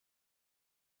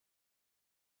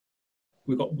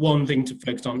we've got one thing to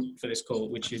focus on for this call,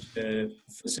 which is the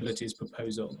facilities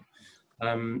proposal.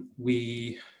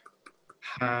 We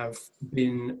have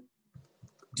been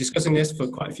discussing this for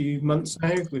quite a few months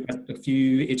now. We've had a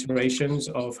few iterations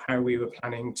of how we were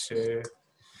planning to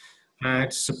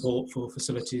add support for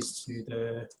facilities to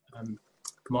the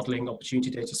modelling opportunity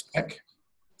data spec.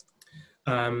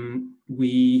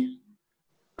 We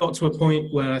got to a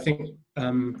point where I think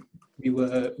we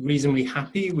were reasonably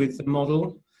happy with the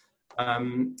model,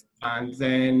 and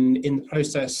then in the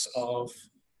process of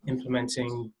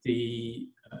implementing the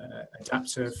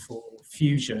adapter for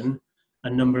Fusion, a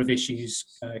number of issues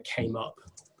came up.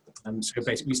 So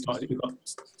basically we started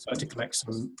to collect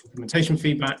some implementation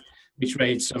feedback, which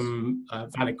raised some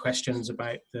valid questions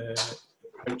about the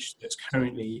approach that's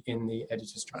currently in the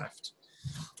editor's draft.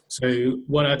 So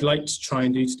what I'd like to try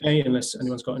and do today, unless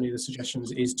anyone's got any other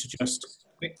suggestions, is to just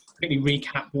quickly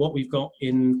recap what we've got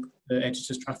in the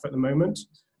editor's draft at the moment,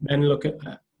 then look at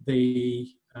the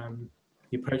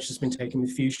approach that's been taken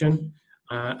with Fusion,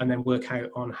 and then work out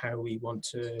on how we want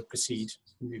to proceed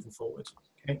moving forward.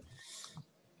 Okay.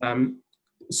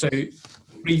 So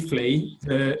briefly,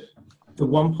 the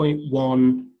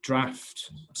 1.1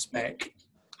 draft spec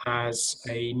has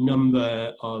a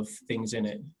number of things in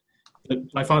it.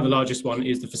 But by far the largest one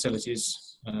is the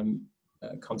facilities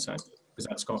concept, because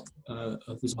that's got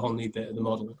there's a whole new bit of the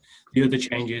model. The other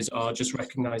changes are just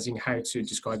recognizing how to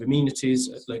describe amenities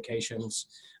at locations,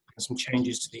 and some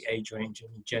changes to the age range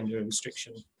and gender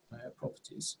restriction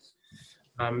properties.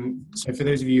 So for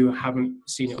those of you who haven't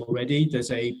seen it already,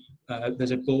 there's a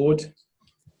board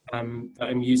that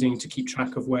I'm using to keep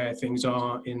track of where things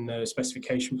are in the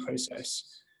specification process.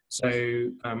 So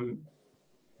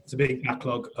it's a big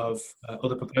backlog of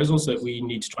other proposals that we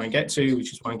need to try and get to,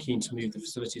 which is why I'm keen to move the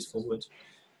facilities forward.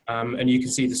 And you can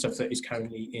see the stuff that is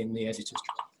currently in the editor's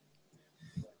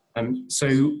draft. So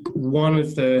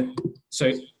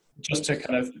just to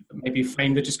kind of maybe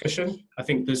frame the discussion, I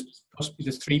think there's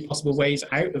three possible ways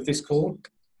out of this call.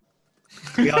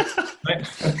 We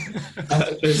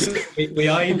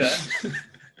either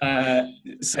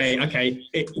say, okay,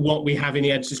 what we have in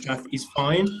the editor's draft is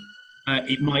fine.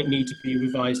 It might need to be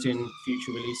revised in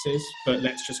future releases, but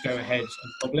let's just go ahead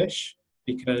and publish,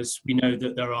 because we know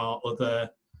that there are other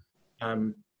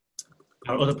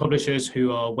publishers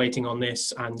who are waiting on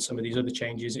this and some of these other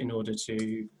changes in order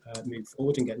to move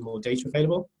forward and get more data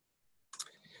available.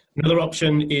 Another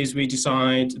option is we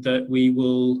decide that we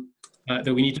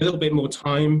need a little bit more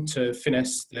time to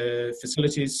finesse the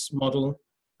facilities model,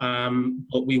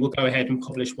 but we will go ahead and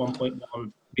publish 1.1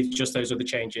 with just those other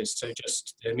changes. So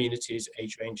just the amenities,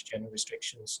 age range, gender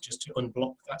restrictions, just to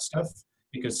unblock that stuff,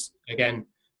 because again,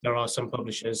 there are some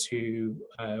publishers who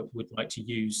would like to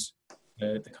use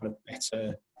the kind of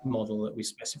better model that we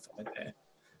specified there.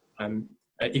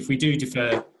 If we do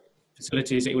defer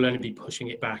facilities, it will only be pushing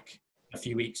it back a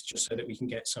few weeks just so that we can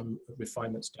get some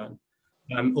refinements done.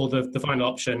 Or the final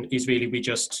option is really we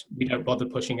don't bother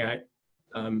pushing out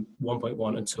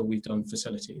 1.1 until we've done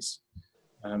facilities,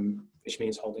 which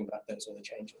means holding back those other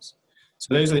changes.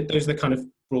 So those are the kind of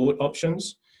broad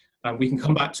options. We can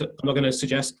come back to, I'm not going to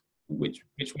suggest which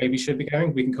way we should be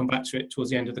going. We can come back to it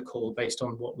towards the end of the call based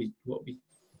on what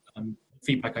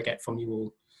feedback I get from you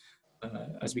all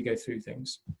as we go through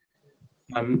things.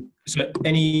 So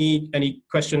any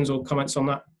questions or comments on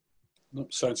that?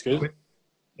 Nope, sounds good.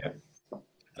 Yeah.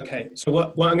 Okay, so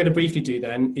what I'm going to briefly do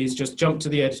then is just jump to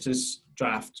the editor's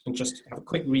draft and just have a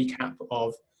quick recap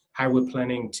of how we're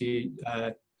planning to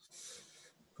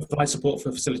provide support for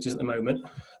facilities at the moment,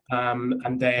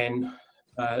 and then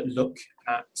look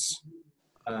at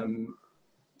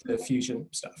the Fusion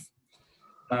stuff.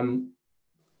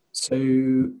 So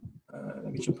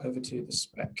let me jump over to the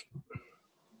spec.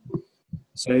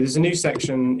 So there's a new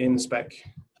section in the spec,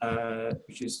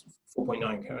 which is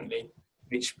 4.9 currently,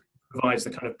 which provides the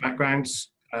kind of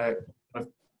backgrounds,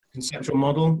 conceptual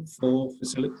model for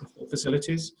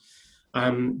facilities.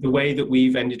 The way that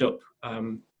we've ended up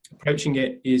approaching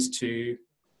it is to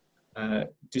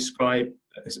describe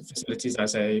facilities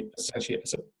as essentially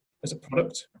as a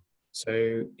product.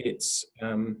 So it's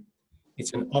an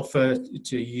offer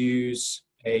to use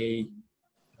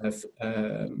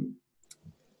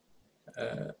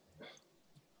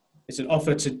it's an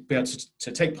offer to be able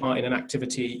to take part in an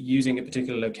activity using a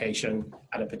particular location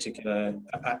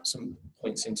at some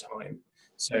points in time.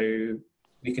 So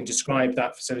we can describe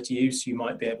that facility use. You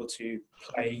might be able to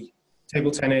play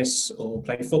table tennis or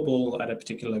play football at a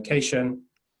particular location.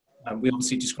 We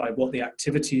obviously describe what the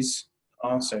activities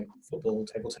are, so football,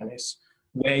 table tennis,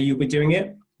 where you'll be doing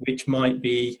it, which might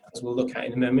be, as we'll look at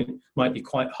in a moment, might be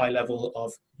quite high level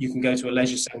of you can go to a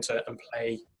leisure centre and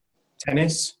play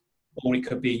tennis, or it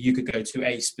could be you could go to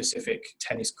a specific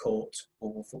tennis court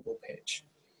or football pitch.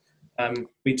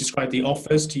 We described the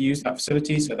offers to use that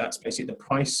facility, so that's basically the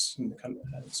price and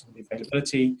the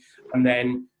availability, and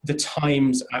then the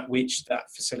times at which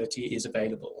that facility is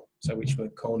available, so which we're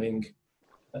calling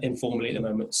informally at the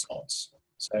moment slots.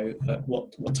 So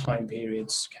what time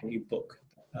periods can you book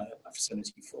a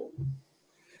facility for?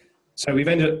 So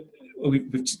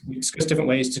we've discussed different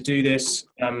ways to do this.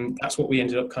 That's what we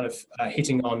ended up kind of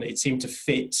hitting on. It seemed to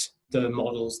fit the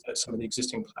models that some of the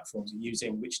existing platforms are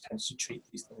using, which tends to treat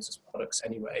these things as products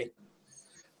anyway.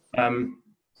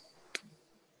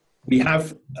 We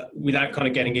have, without kind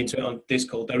of getting into it on this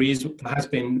call, there has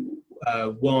been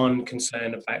one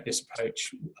concern about this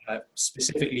approach,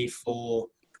 specifically for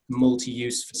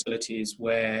multi-use facilities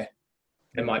where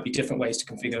there might be different ways to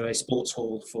configure a sports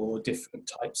hall for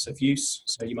different types of use.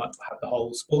 So you might have the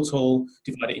whole sports hall,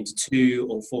 divide it into 2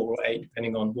 or 4 or 8,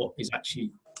 depending on what is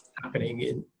actually happening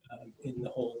in the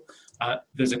hall.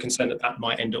 There's a concern that that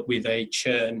might end up with a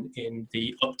churn in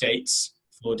the updates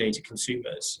for data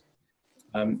consumers.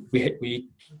 I think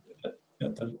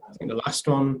the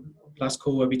last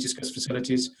call where we discussed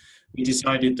facilities, we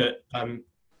decided that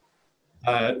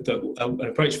an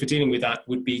approach for dealing with that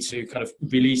would be to kind of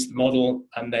release the model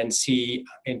and then see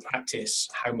in practice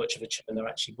how much of a churn there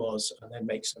actually was, and then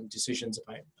make some decisions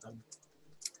about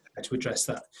how to address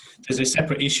that. There's a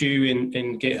separate issue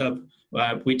in GitHub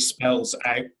which spells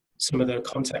out some of the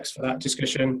context for that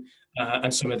discussion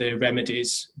and some of the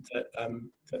remedies that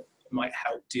might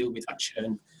help deal with that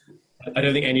churn. I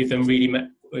don't think any of them really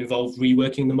involved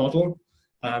reworking the model.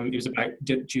 It was about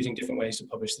choosing different ways to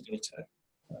publish the data.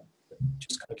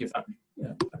 Just kind of give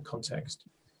that context.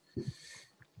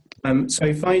 So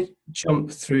if I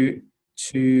jump through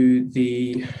to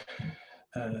the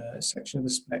section of the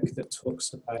spec that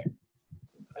talks about,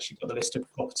 actually got the list of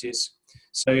properties.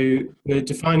 So we're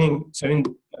defining, so in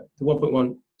the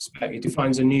 1.1 spec, it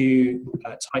defines a new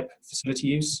type facility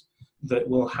use that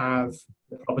will have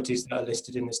the properties that are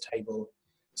listed in this table.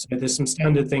 So there's some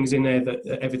standard things in there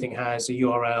that everything has: a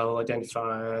URL,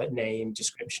 identifier, name,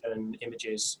 description,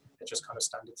 images. They're just kind of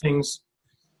standard things.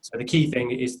 So the key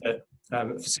thing is that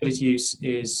facility use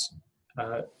is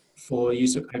for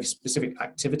use of a specific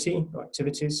activity or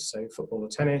activities, so football or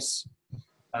tennis.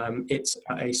 It's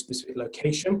at a specific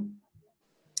location.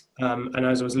 And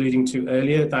as I was alluding to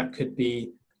earlier, that could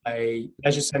be a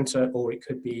leisure centre, or it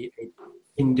could be an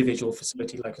individual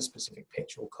facility like a specific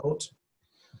pitch or court.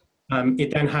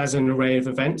 It then has an array of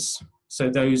events. So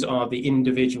those are the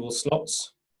individual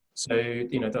slots. So,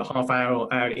 you know, the half-hour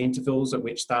or hourly intervals at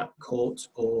which that court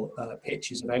or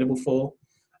pitch is available for.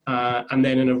 And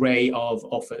then an array of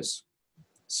offers.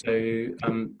 So,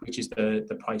 which is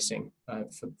the pricing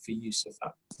for use of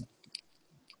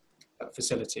that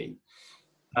facility.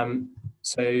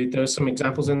 So there are some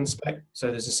examples in the spec. So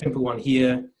there's a simple one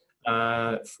here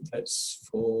that's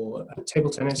for table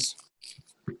tennis.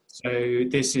 So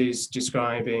this is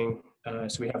describing,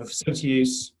 so we have a facility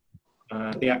use,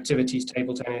 the activities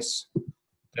table tennis.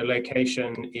 The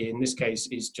location in this case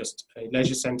is just a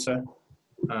leisure centre.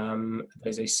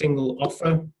 There's a single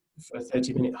offer for a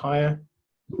 30-minute hire.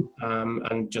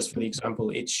 And just for the example,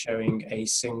 it's showing a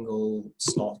single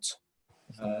slot,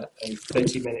 a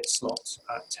 30-minute slot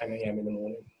at 10 a.m. in the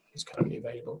morning is currently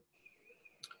available.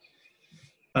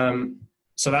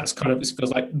 So that's kind of, it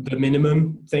feels like the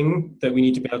minimum thing that we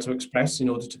need to be able to express in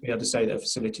order to be able to say that a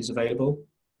facility is available.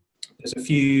 There's a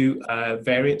few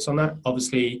variants on that.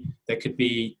 Obviously, there could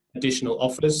be additional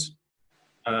offers,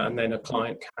 and then a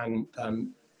client can,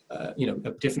 you know,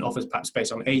 different offers perhaps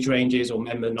based on age ranges or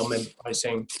member, non-member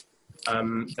pricing.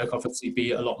 There could obviously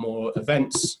be a lot more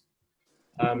events.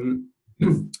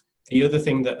 The other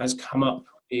thing that has come up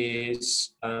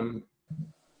is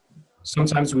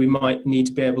sometimes we might need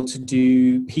to be able to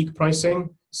do peak pricing.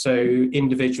 So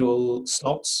individual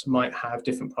slots might have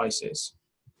different prices.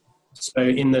 So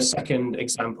in the second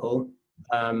example,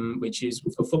 which is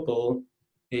for football,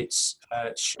 it's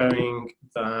showing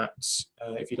that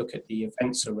if you look at the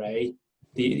events array,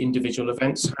 the individual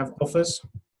events have offers,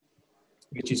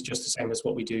 which is just the same as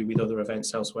what we do with other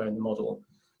events elsewhere in the model.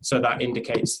 So that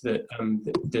indicates that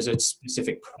there's a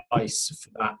specific price for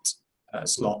that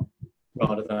slot,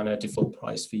 rather than a default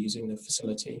price for using the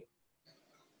facility.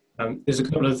 There's a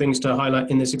couple of things to highlight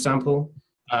in this example.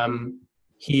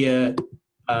 Here,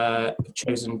 I've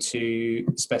chosen to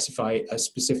specify a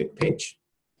specific pitch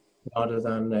rather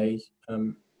than a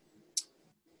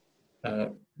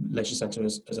leisure centre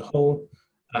as a whole.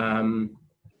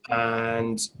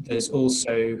 And there's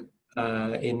also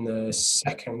in the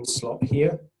second slot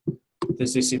here,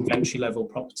 there's this inventory level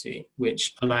property,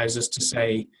 which allows us to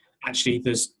say, actually,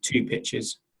 there's 2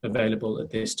 pitches available at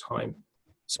this time.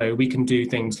 So we can do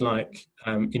things like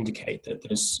indicate that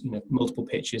there's multiple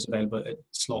pitches available at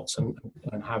slots and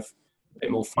have a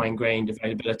bit more fine-grained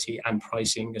availability and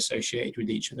pricing associated with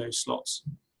each of those slots.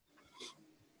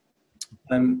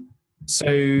 So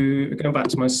going back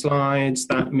to my slides,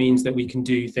 that means that we can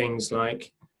do things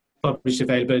like publish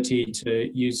availability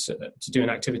to do an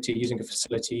activity using a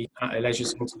facility at a leisure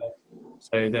centre.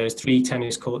 So there's 3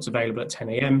 tennis courts available at 10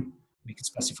 a.m. We can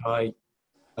specify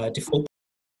default.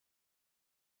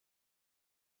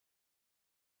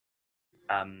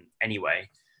 Anyway,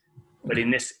 but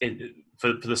in this,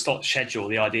 for the slot schedule,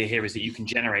 the idea here is that you can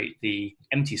generate the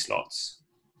empty slots.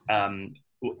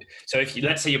 So if you,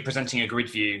 let's say you're presenting a grid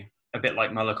view, a bit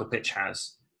like my local pitch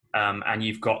has, and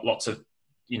you've got lots of,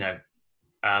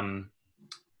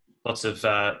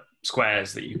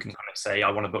 squares that you can kind of say, I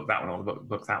want to book that one, I want to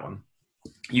book that one.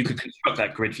 You could construct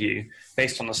that grid view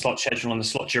based on the slot schedule and the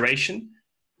slot duration,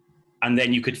 and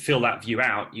then you could fill that view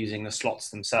out using the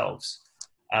slots themselves.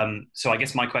 So I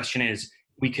guess my question is,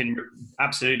 we can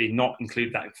absolutely not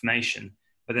include that information,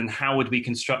 but then how would we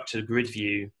construct a grid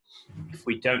view if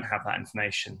we don't have that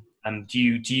information? Do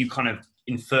you kind of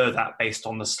infer that based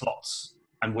on the slots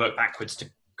and work backwards to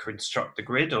construct the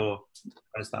grid, or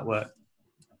how does that work?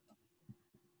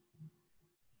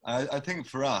 I think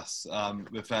for us,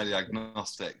 we're fairly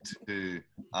agnostic to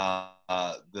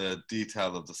the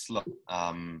detail of the slot.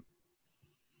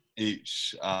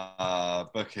 Each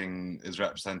booking is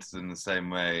represented in the same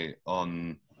way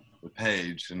on the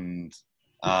page, and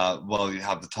while you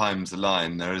have the times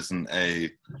aligned, there isn't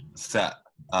a set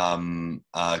kind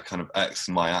of X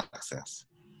and Y axis.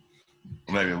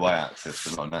 Or maybe a Y-axis,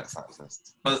 but not an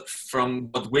X-axis. But from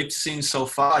what we've seen so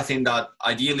far, I think that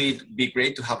ideally it'd be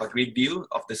great to have a grid view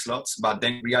of the slots, but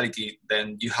then in reality,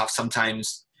 then you have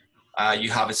sometimes you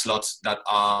have slots that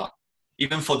are,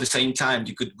 even for the same time,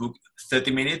 you could book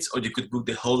 30 minutes or you could book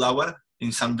the whole hour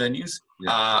in some venues,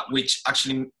 yeah. Which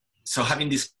actually, so having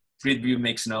this grid view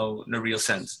makes no real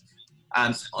sense.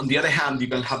 And on the other hand, you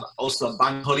can have also a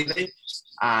bank holiday.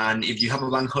 And if you have a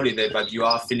bank holiday, but you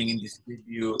are filling in this grid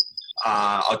view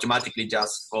automatically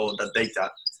just for the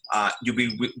data, you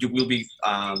will be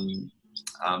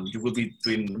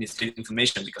doing misleading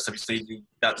information, because obviously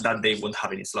that day won't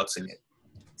have any slots in it.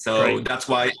 So Great. That's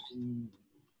why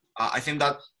I think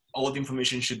that all the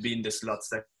information should be in the slot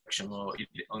section or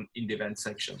in the event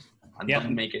section, and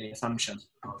don't make any assumptions.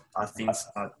 Things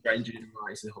are trying to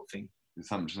generalize the whole thing.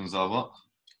 Assumptions are what?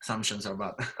 Assumptions are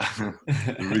bad.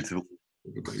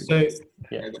 So,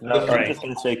 yeah, no, I'm just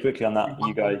going to say quickly on that,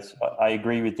 you guys, I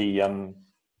agree with the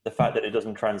fact that it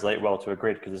doesn't translate well to a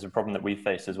grid, because there's a problem that we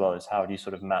face as well, is how do you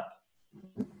sort of map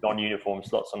non-uniform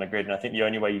slots on a grid? And I think the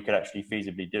only way you could actually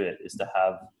feasibly do it is to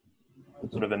have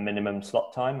sort of a minimum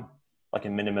slot time, like a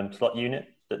minimum slot unit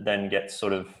that then gets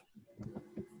sort of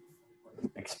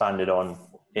expanded on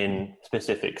in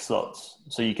specific slots.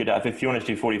 So you could have, if you wanted to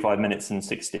do 45 minutes and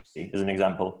 60 as an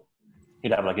example,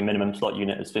 you'd have like a minimum slot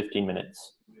unit as 15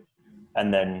 minutes.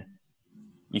 And then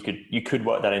you could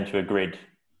work that into a grid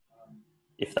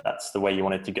if that's the way you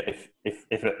wanted to go.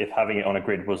 If having it on a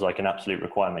grid was like an absolute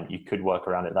requirement, you could work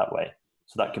around it that way.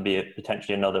 So that could be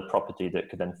potentially another property that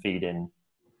could then feed in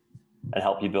and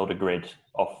help you build a grid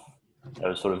off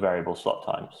those sort of variable slot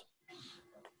times.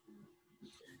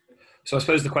 So I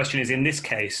suppose the question is, in this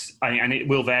case, and it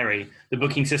will vary, the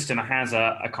booking system has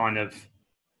a kind of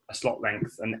a slot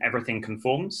length and everything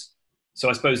conforms. So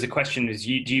I suppose the question is,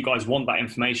 do you guys want that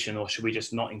information, or should we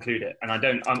just not include it? And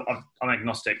I'm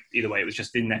agnostic either way. It was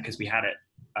just in there because we had it.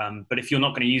 But if you're not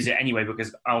going to use it anyway,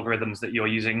 because algorithms that you're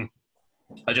using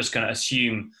are just going to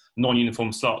assume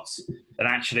non-uniform slots, then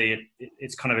actually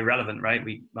it's kind of irrelevant, right?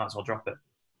 We might as well drop it.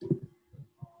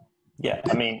 Yeah,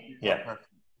 I mean, yeah.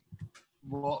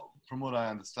 From what I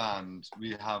understand,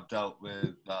 we have dealt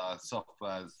with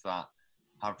softwares that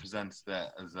have presented it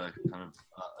as a kind of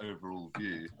overall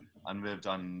view, and we've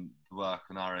done work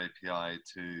on our API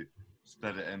to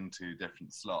split it into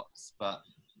different slots. But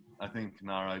I think in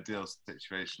our ideal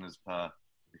situation, as per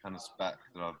the kind of spec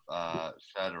that I've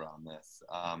shared around this,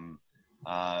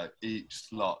 each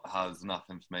slot has enough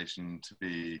information to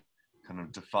be kind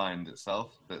of defined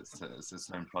itself. It's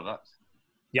its own product.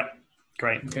 Yep.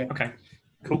 Great. Okay.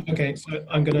 Cool. Okay, so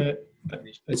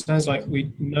it sounds like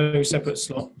no separate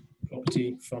slot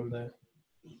property from the,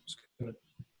 just going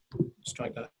to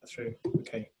strike that through.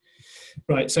 Okay.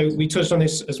 Right, so we touched on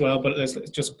this as well, but let's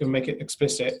just make it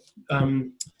explicit.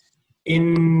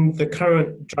 In the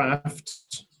current draft,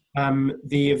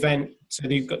 the event, so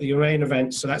you've got the array of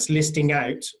events, so that's listing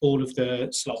out all of the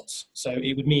slots. So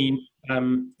it would mean, I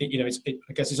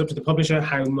guess it's up to the publisher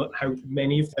how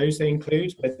many of those they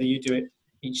include, whether you do it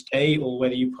each day or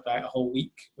whether you put out a whole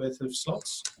week worth of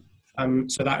slots.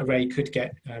 So that array could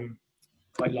get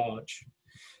quite large.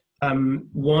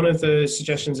 One of the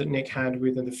suggestions that Nick had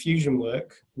within the Fusion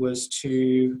work was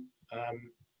to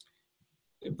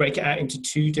break it out into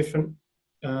two different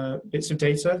bits of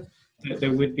data.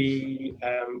 There would be,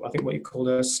 I think, what you call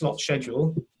a slot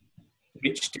schedule,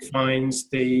 which defines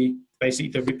basically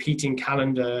the repeating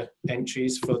calendar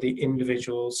entries for the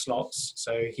individual slots.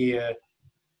 So here,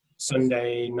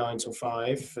 Sunday 9 till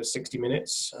 5 for 60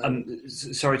 minutes.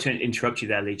 Sorry to interrupt you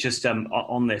there, Lee. Just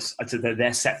on this,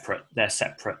 they're separate. They're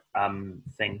separate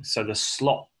things. So the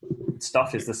slot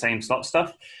stuff is the same slot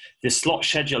stuff. The slot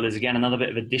schedule is, again, another bit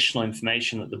of additional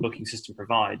information that the booking system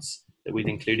provides that we've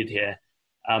included here.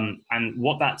 And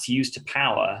what that's used to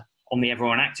power on the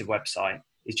Everyone Active website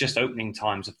is just opening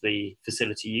times of the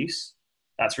facility use.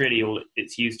 That's really all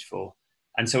it's used for.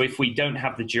 And so if we don't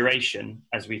have the duration,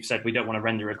 as we've said, we don't want to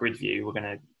render a grid view,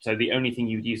 so the only thing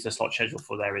you would use the slot schedule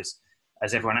for there is,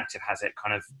 as Everyone Active has it,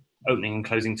 kind of opening and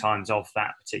closing times of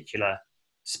that particular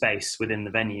space within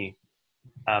the venue.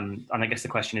 And I guess the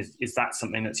question is that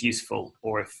something that's useful?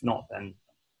 Or if not, then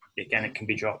again, it can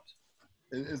be dropped.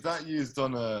 Is that used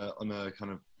on a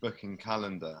kind of booking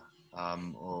calendar,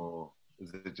 or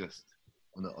is it just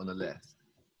on a list?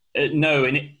 No,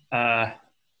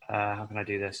 how can I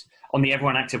do this? On the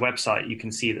Everyone Active website, you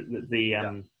can see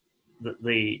that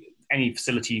any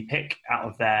facility you pick out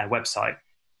of their website,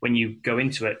 when you go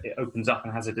into it, it opens up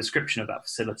and has a description of that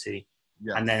facility,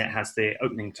 yes. And then it has the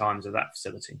opening times of that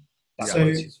facility.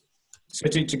 So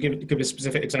to give a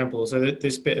specific example, so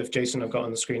this bit of JSON I've got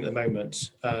on the screen at the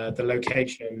moment, the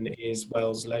location is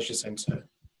Wells Leisure Centre,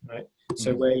 right?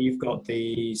 So where you've got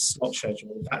the slot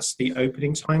schedule, that's the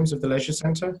opening times of the leisure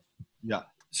centre? Yeah.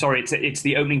 Sorry, it's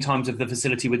the opening times of the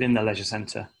facility within the leisure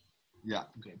centre. Yeah.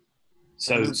 Okay.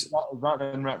 So is that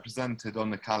then represented on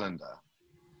the calendar?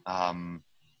 The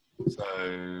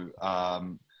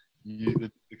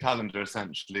calendar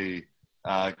essentially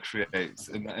creates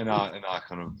in our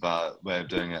kind of way of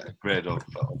doing it a grid of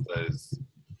those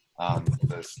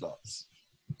slots,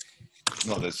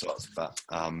 not those slots, but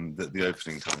the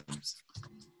opening times.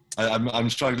 I'm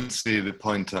struggling to see the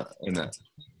pointer in it,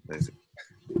 basically.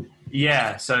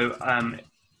 Yeah. So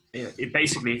it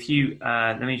basically, if you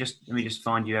let me just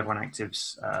find you Everyone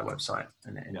Active's website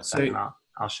in a second.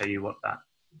 I'll show you what that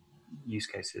use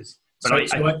case is. But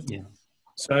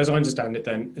So as I understand it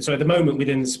then, so at the moment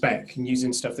within the spec and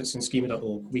using stuff that's in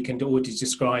schema.org, we can already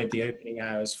describe the opening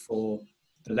hours for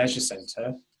the leisure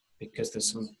centre because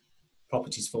there's some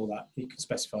properties for that. You can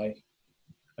specify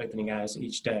opening hours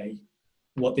each day.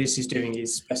 What this is doing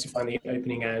is specifying the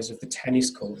opening hours of the tennis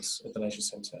courts at the leisure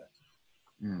centre,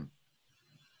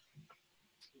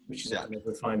 which is a kind of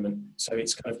refinement. So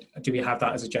it's kind of, do we have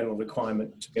that as a general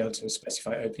requirement to be able to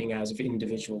specify opening hours of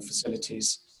individual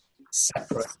facilities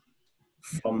separate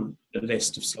from the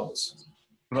list of slots?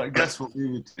 But I guess what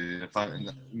we would do,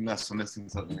 unless I'm missing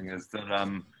something, is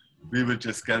that we would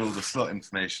just get all the slot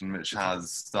information, which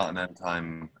has start and end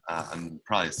time and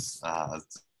price, as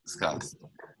discussed,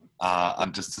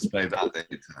 and just display that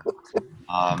data.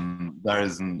 There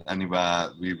isn't anywhere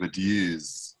we would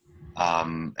use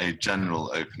a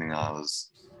general opening hours,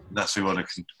 unless we want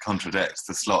to contradict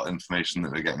the slot information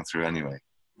that we're getting through anyway.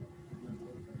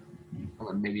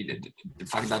 Maybe the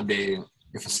fact that the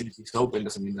facility is open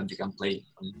doesn't mean that you can play.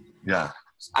 Yeah.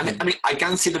 I mean, I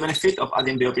can see the benefit of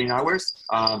adding the opening hours.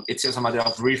 It's just a matter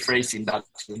of rephrasing that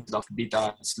instead of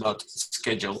beta slot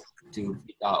schedule to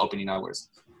beta opening hours.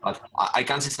 But I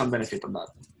can see some benefit on that.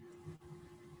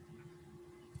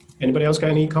 Anybody else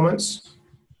got any comments?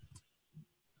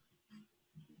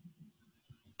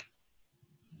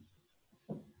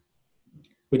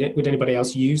 Would anybody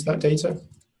else use that data?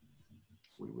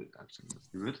 We would actually.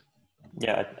 You would?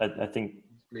 Yeah, I think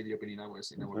Play the opening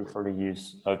hours in we'll probably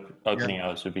use opening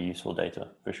hours would be useful data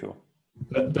for sure.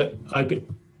 But I could,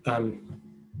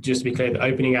 just to be clear, the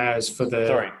opening hours for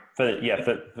the for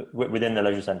within the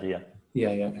leisure centre,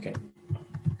 yeah,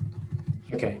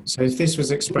 okay. So if this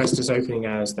was expressed as opening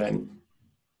hours, then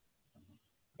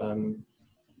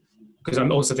because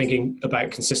I'm also thinking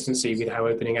about consistency with how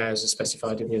opening hours are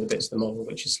specified in the other bits of the model,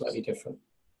 which is slightly different.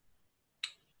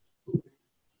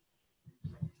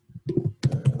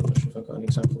 I'm not sure if I've got an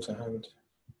example to hand.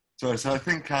 So I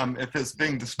think if it's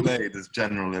being displayed as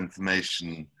general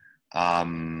information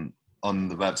on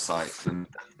the website, then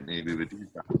definitely we would use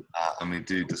that. And we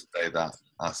do display that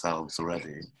ourselves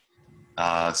already.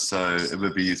 So it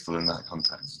would be useful in that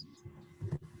context.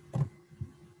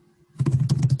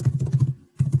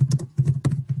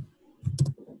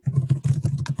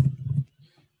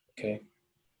 Okay.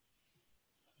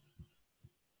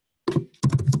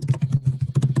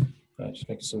 Right, just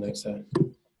making some notes there.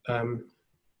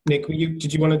 Nick,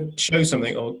 did you want to show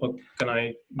something, or can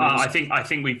I? I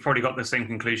think we've probably got the same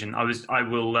conclusion. I'll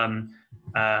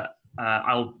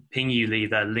ping you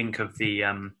the link of the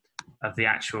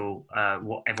actual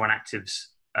what Everyone Active's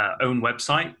own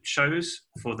website shows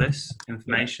for this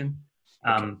information.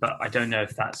 Yeah. Okay. But I don't know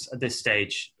if that's at this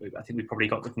stage. I think we've probably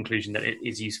got the conclusion that it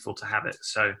is useful to have it.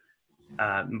 So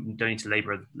don't need to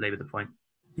labor the point.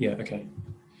 Yeah. Okay.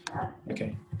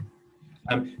 Okay.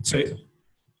 So.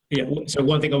 Yeah. So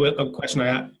one thing a question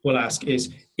I will ask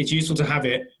is: it's useful to have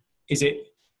it. Is it?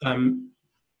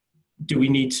 Do we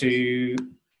need to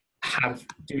have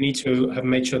made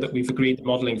sure that we've agreed the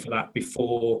modelling for that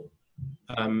before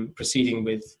proceeding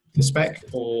with the spec,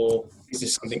 or is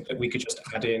this something that we could just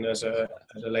add in as a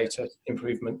later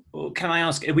improvement? Well, can I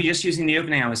ask? Are we just using the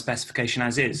opening hours specification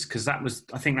as is? Because I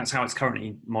think that's how it's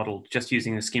currently modelled, just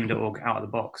using the scheme.org out of the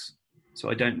box. So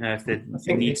I don't know if there needs to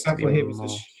be more. The example here was the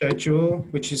schedule,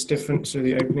 which is different to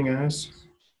the opening hours.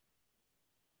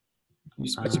 You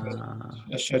specify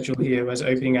a schedule here, whereas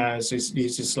opening hours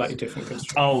uses slightly different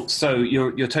construction. Oh, so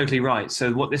you're totally right.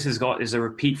 So what this has got is a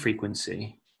repeat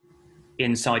frequency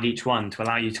inside each one to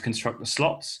allow you to construct the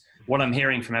slots. What I'm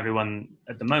hearing from everyone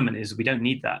at the moment is we don't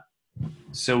need that.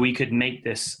 So we could make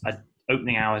this a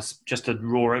opening hours, just a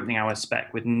raw opening hours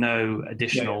spec with no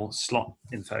additional slot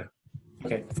info.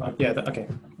 Okay, fine. Yeah, okay.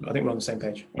 I think we're on the same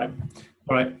page. Right.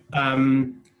 All right.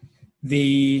 I'm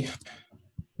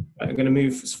going to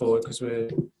move us forward because we're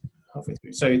halfway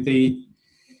through. So the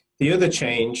other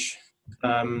change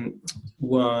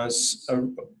was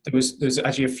there's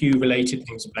actually a few related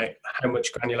things about how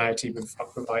much granularity we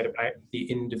provide about the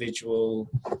individual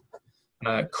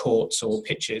courts or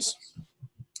pitches.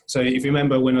 So if you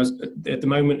remember, when I was at the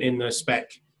moment in the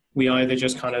spec, we either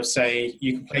just kind of say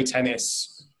you can play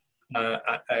tennis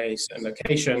at a certain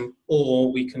location,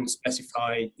 or we can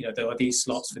specify, there are these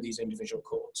slots for these individual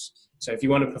courts. So if you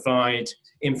want to provide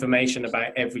information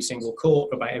about every single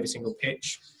court, about every single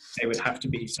pitch, they would have to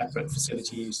be separate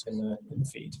facilities in the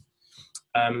feed.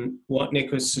 What Nick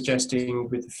was suggesting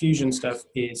with the Fusion stuff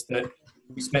is that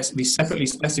we separately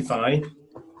specify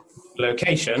the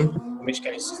location, in which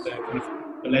case is the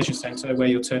leisure centre where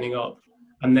you're turning up,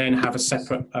 and then have a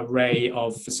separate array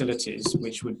of facilities,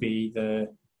 which would be the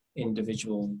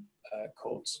individual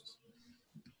courts.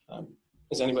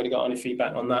 Has anybody got any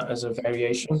feedback on that as a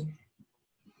variation?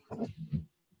 I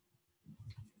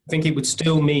think it would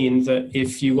still mean that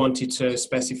if you wanted to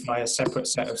specify a separate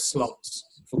set of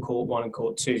slots for court 1 and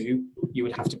court 2, you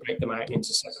would have to break them out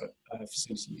into separate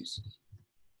facility use.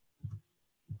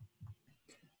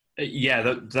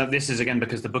 Yeah, this is again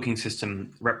because the booking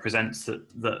system represents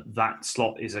that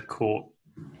slot is a court,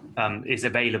 is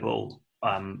available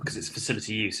because it's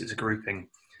facility use, it's a grouping,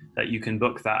 that you can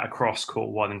book that across court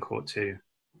 1 and court 2,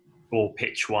 or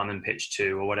pitch 1 and pitch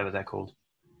 2, or whatever they're called.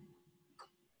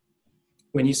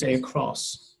 When you say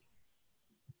across,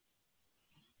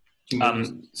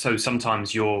 so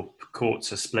sometimes your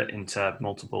courts are split into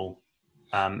multiple,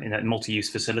 in a multi-use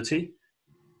facility.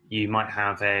 You might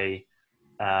have a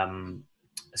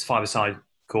five-a-side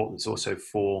court that's also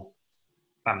 4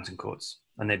 badminton courts,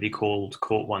 and they'd be called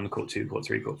court 1, court 2, court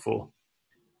 3, court 4.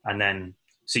 And then,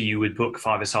 so you would book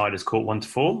 5-a-side as court 1 to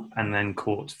 4, and then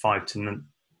court 5 to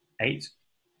 8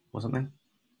 or something.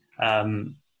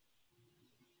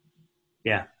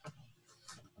 Yeah.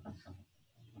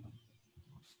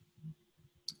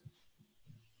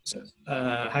 So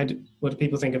what do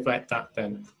people think about that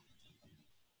then?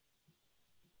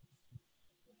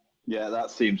 Yeah, that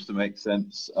seems to make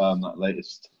sense, that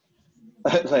latest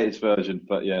version.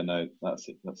 But yeah, no, that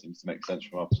seems to make sense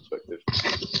from our perspective.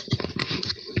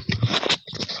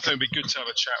 I think it'd be good to have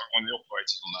a chat with one of the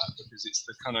operators on that, because it's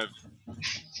the kind of,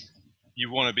 you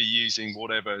want to be using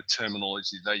whatever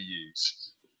terminology they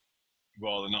use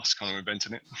rather than us kind of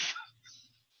inventing it.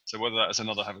 So whether that is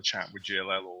another have a chat with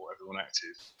GLL or Everyone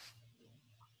Active,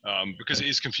 because it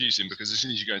is confusing, because as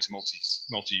soon as you go into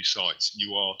multi-use sites,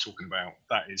 you are talking about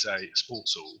that is a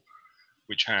sports hall,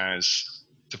 which has,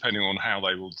 depending on how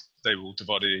they will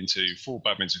divide it into 4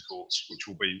 badminton courts, which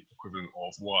will be equivalent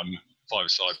of 1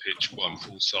 5-a-side pitch, 1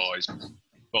 full-size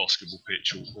basketball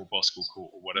pitch or basketball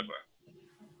court or whatever.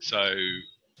 So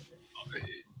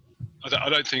I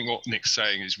don't think what Nick's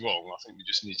saying is wrong. I think we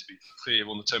just need to be clear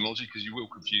on the terminology, because you will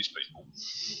confuse people.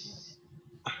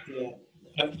 Yeah.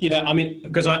 Yeah, I mean,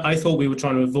 because I thought we were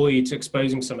trying to avoid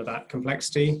exposing some of that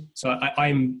complexity. So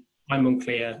I'm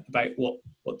unclear about what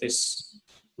this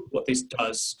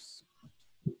does.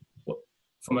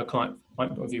 From a client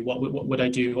point of view, what would I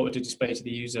do? What would I display to the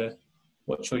user?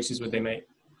 What choices would they make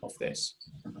off this?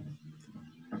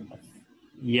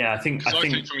 Yeah, I think from a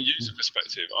user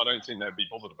perspective, I don't think they'd be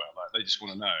bothered about that. They just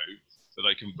want to know that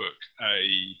they can book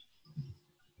a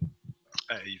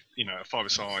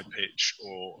 5-a-side pitch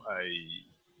or a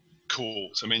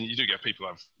court. I mean, you do get people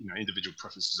who have individual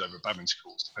preferences over badminton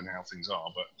courts, depending how things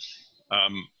are, but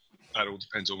that all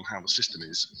depends on how the system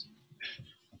is.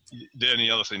 The only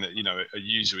other thing that a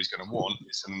user is going to want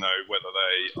is to know whether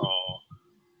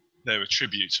there are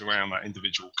attributes around that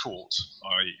individual court,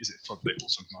 i.e., is it floodlit or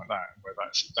something like that, where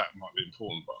that might be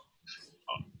important. But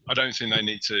I don't think they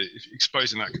need to, if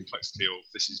exposing that complexity of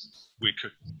this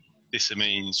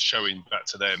means showing that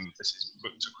to them, this is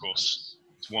booked across,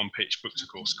 it's one pitch booked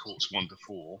across courts 1 to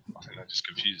 4. I think that just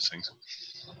confuses things.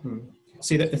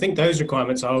 See, I think those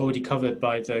requirements are already covered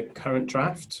by the current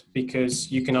draft, because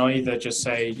you can either just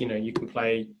say, you can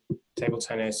play table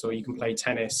tennis or you can play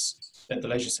tennis at the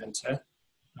leisure centre,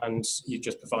 and you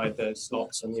just provide the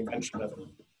slots and the inventory level.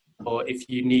 Or if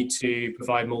you need to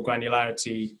provide more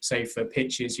granularity, say for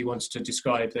pitches, you wanted to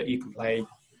describe that you can play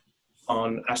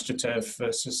on AstroTurf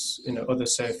versus other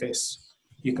surface,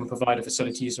 you can provide a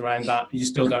facilities around that. You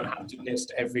still don't have to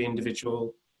list every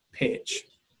individual pitch,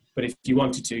 but if you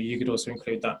wanted to, you could also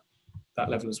include that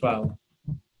level as well.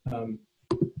 I'm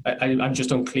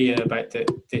just unclear about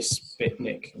this bit,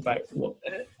 Nick, about what.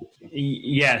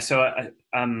 Yeah, so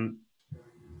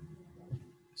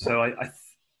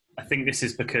I think this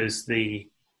is because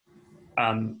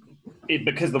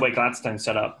because the way Gladstone's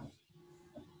set up,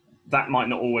 that might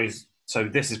not always. So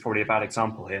this is probably a bad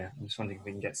example here. I'm just wondering if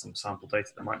we can get some sample data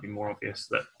that might be more obvious.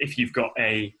 That if you've got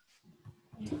 3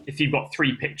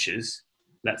 pitches,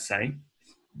 let's say,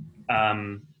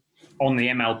 on the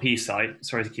MLP site.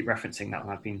 Sorry to keep referencing that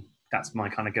one. That's my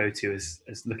kind of go-to as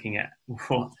looking at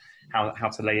how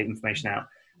to lay information out.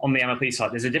 On the MLP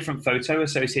site, there's a different photo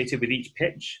associated with each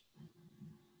pitch.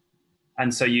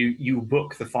 And so you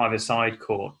book the 5-a-side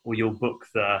court, or you'll book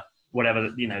the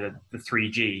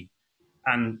 3G.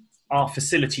 And our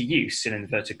facility use, in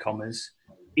inverted commas,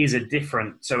 is a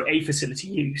different. So a facility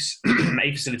use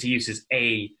is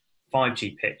a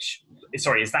 5G pitch.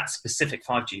 Sorry, is that specific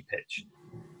 5G pitch,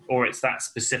 or it's that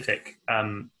specific,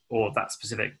 or that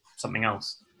specific something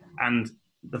else. And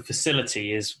the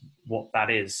facility is what that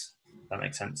is. If that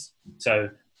makes sense. So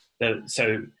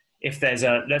if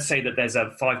let's say that there's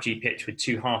a 5G pitch with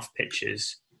 2 half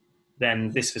pitches,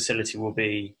 then this facility will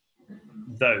be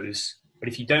those. But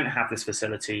if you don't have this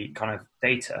facility kind of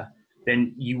data,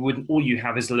 then all you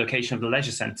have is the location of the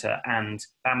leisure centre and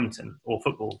badminton or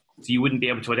football. So you wouldn't be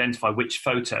able to identify which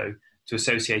photo to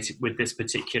associate it with this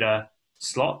particular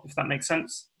slot, if that makes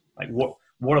sense. Like what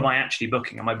am I actually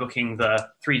booking? Am I booking the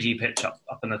 3G pitch up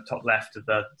in the top left of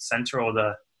the centre, or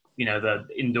the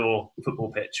indoor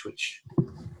football pitch, which.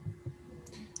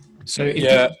 So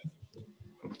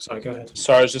sorry, go ahead.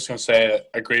 Sorry, I was just going to say,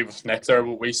 I agree with Nick there.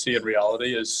 What we see in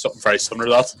reality is something very similar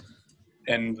to that,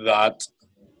 in that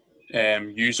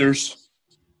users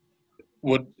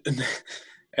would.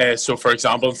 So, for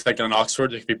example, I'm thinking in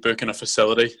Oxford, you could be booking a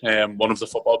facility, one of the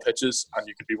football pitches, and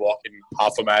you could be walking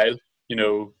half a mile,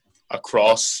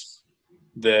 across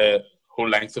the whole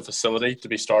length of facility to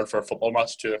be started for a football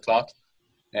match at 2 o'clock.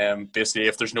 Basically,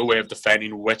 if there's no way of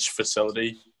defining which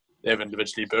facility they've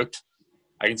individually booked,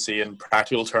 I can see in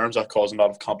practical terms that causing a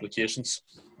lot of complications.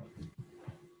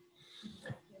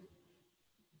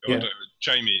 Yeah.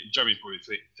 Jamie probably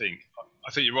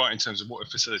I think you're right in terms of what a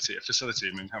facility, I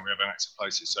mean, how we have an active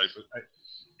places. So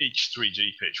each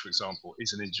 3G pitch, for example,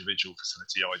 is an individual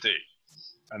facility ID.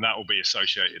 And that will be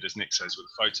associated, as Nick says, with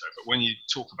a photo. But when you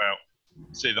talk about,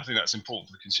 I think that's important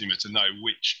for the consumer to know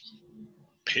which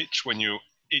pitch,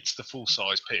 it's the full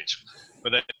size pitch.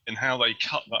 But then how they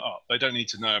cut that up, they don't need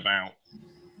to know about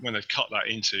when they've cut that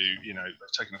into,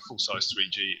 they've taken a full size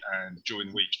 3G and during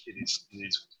the week it is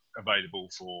available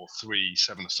for 3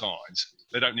 7-a-sides.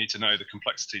 They don't need to know the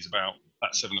complexities about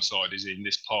that 7-a-side is in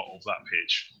this part of that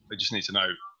pitch. They just need to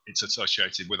know it's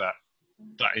associated with that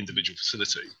individual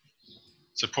facility.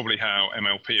 So probably how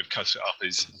MLP have cut it up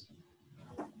is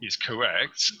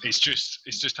correct. It's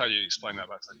just how you explain that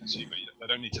back to the consumer. They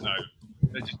don't need to know.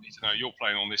 They just need to know you're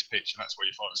playing on this pitch and that's where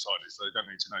your 5-a-side is. So they don't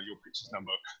need to know your pitch's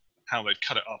number, how they've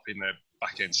cut it up in their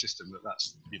back end system.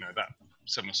 That's that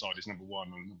 7-a-side is number 1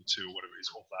 and number 2 or whatever it is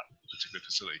of that particular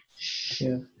facility.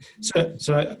 Yeah.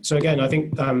 So again, I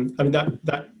think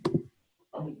that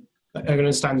I can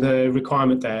understand the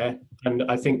requirement there. and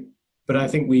I think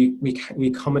we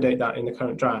accommodate that in the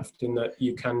current draft, in that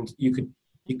you could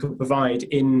provide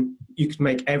you could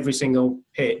make every single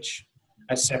pitch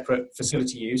a separate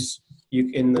facility use.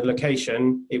 In the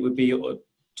location, it would be a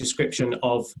description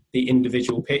of the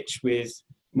individual pitch with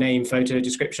name, photo,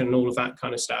 description, and all of that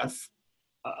kind of stuff.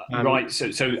 Right.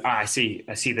 So I see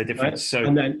the difference. Right?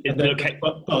 So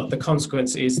but the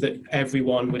consequence is that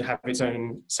everyone would have its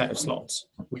own set of slots,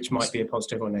 which might be a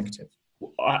positive or negative.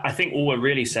 I think all we're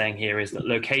really saying here is that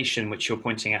location, which you're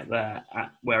pointing at there,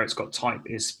 where it's got type,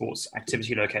 is sports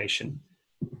activity location.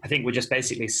 I think we're just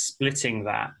basically splitting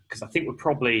that, because I think we're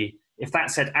probably, if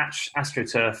that said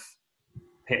AstroTurf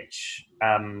pitch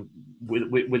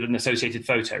with an associated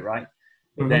photo, right,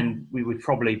 then we would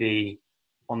probably be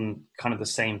on kind of the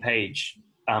same page.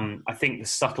 I think the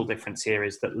subtle difference here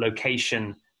is that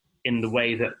location, in the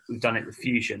way that we've done it with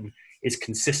Fusion, is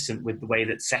consistent with the way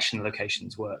that session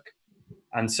locations work.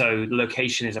 And so the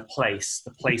location is a place.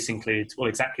 The place includes, well,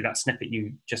 exactly that snippet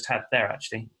you just had there,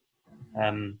 actually,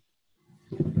 on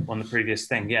the previous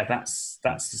thing. Yeah, that's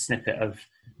the snippet of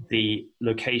the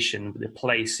location, the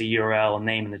place, the URL,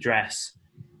 name and address.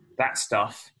 That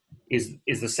stuff is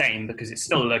the same, because it's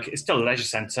still a leisure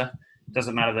centre. It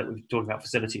doesn't matter that we're talking about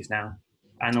facilities now.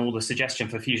 And all the suggestion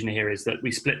for Fusion here is that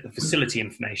we split the facility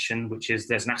information, which is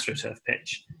there's an AstroTurf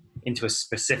pitch, into a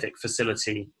specific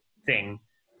facility thing.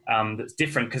 That's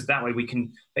different, because that way we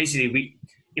can basically,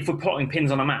 if we're plotting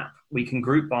pins on a map, we can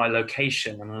group by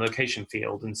location and a location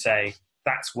field and say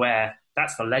that's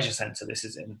the leisure centre this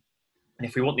is in. And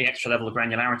if we want the extra level of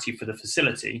granularity for the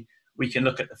facility, we can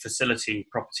look at the facility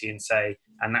property and say,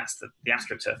 and that's the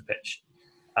AstroTurf pitch,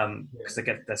 because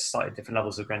there's slightly different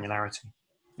levels of granularity.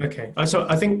 Okay, so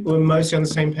I think we're mostly on the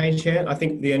same page here. I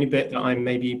think the only bit that I'm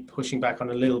maybe pushing back on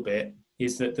a little bit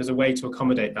is that there's a way to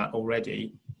accommodate that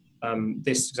already.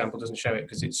 This example doesn't show it,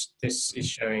 because this is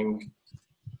showing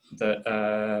that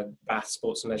Bath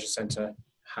Sports and Leisure Centre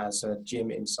has a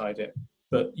gym inside it,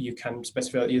 but you can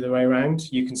specify it the other way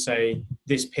around. You can say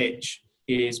this pitch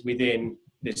is within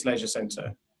this leisure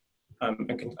centre, and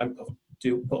put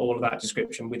all of that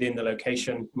description within the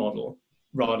location model,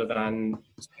 rather than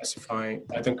specifying,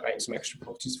 creating some extra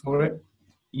properties for it.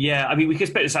 Yeah, I mean, we could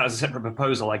split this out as a separate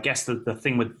proposal. I guess the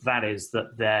thing with that is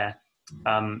that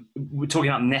we're talking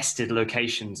about nested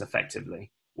locations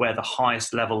effectively, where the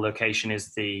highest level location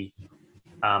is the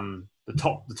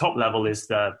top level is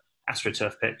the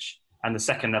AstroTurf pitch, and the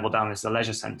second level down is the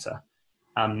leisure centre.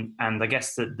 And I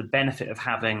guess the benefit of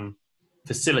having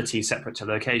facility separate to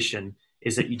location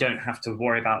is that you don't have to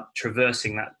worry about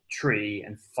traversing that tree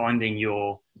and finding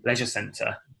your leisure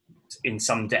centre in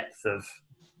some depth of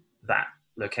that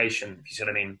location, if you see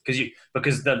what I mean. Because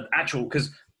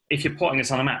if you're plotting this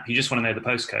on a map, you just want to know the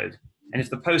postcode. And if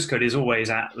the postcode is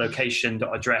always at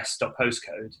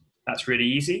location.address.postcode, that's really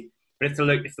easy. But if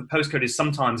the postcode is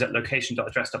sometimes at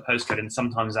location.address.postcode and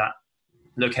sometimes at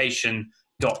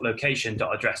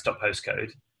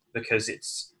location.location.address.postcode, because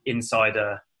it's inside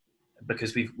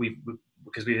because we've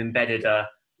embedded a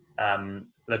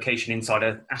location inside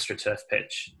an AstroTurf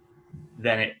pitch,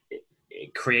 then it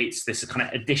creates this kind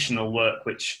of additional work,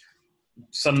 which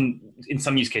in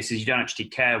some use cases you don't actually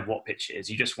care what pitch it is.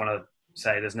 You just want to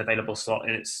say there's an available slot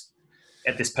and it's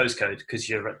at this postcode, because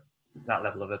you're at that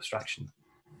level of abstraction.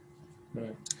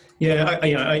 Right. Yeah,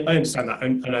 I understand that,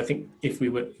 and I think if we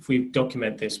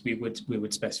document this, we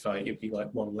would specify it'd be like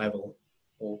one level,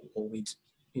 or we'd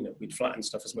flatten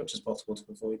stuff as much as possible to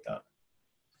avoid that.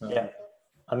 Yeah,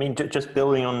 I mean, just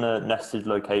building on the nested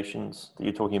locations that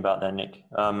you're talking about there, Nick.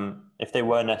 If they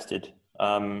were nested,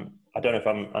 I don't know if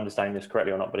I'm understanding this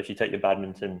correctly or not, but if you take your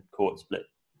badminton court split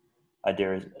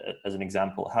idea as an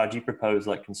example, how do you propose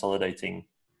like consolidating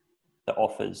the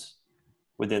offers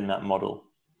within that model?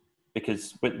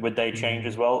 Because would they change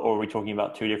as well, or are we talking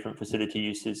about two different facility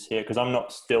uses here? Because I'm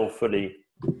not still fully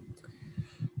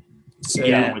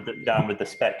down with the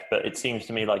spec, but it seems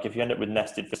to me like if you end up with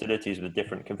nested facilities with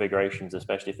different configurations,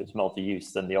 especially if it's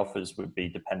multi-use, then the offers would be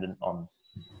dependent on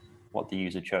what the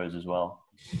user chose as well.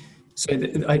 So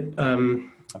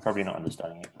I'm probably not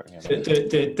understanding it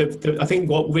correctly. I think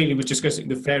what really we're discussing,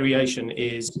 the variation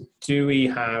is, do we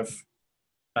have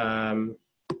the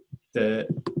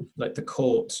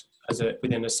court as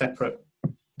within a separate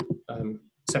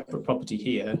property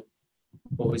here,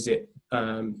 or is it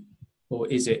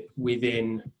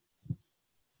within?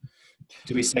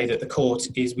 Do we say that the court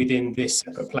is within this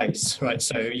separate place, right?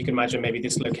 So you can imagine maybe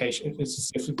this location,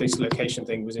 if this location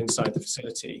thing was inside the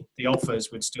facility, the offers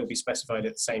would still be specified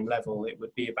at the same level. It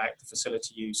would be about the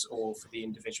facility use or for the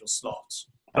individual slot.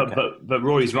 But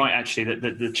Rory's right, actually,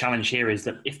 that the challenge here is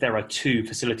that if there are two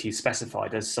facilities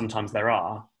specified, as sometimes there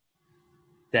are,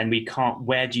 then we can't,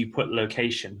 where do you put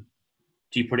location?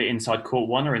 Do you put it inside court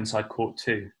 1 or inside court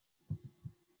 2?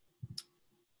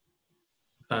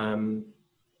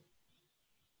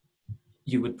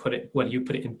 You would put it, well, you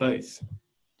put it in both.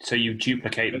 So you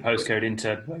duplicate the postcode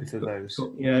into both of those.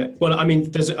 Yeah, well, I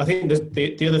mean, I think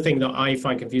the other thing that I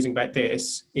find confusing about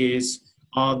this is,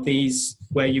 are these,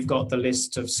 where you've got the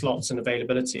list of slots and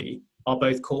availability, are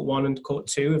both court 1 and court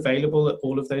 2 available at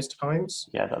all of those times?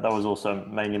 Yeah, that was also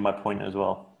mainly my point as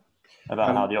well,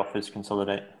 about how the offers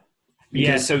consolidate.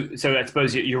 Yeah, so I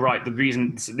suppose you're right. The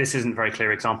reason this isn't a very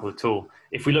clear example at all.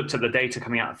 If we looked at the data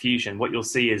coming out of Fusion, what you'll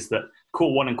see is that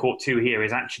court 1 and court 2 here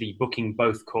is actually booking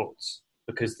both courts,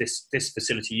 because this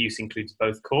facility use includes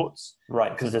both courts.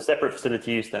 Right, because it's a separate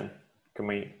facility use then. Can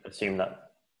we assume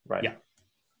that? Right. Yeah.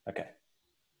 Okay.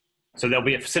 So there'll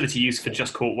be a facility use for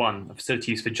just court 1, a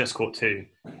facility use for just court 2,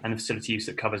 and a facility use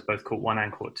that covers both court 1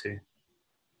 and court 2.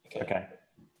 Okay.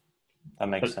 That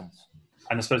makes sense.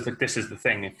 And I suppose that this is the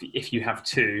thing. If you have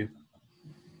two,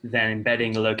 then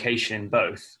embedding the location in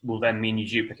both will then mean you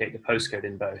duplicate the postcode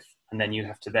in both. And then you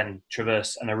have to then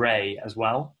traverse an array as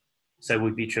well. So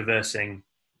we'd be traversing.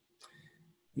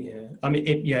 Yeah, I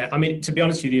mean, to be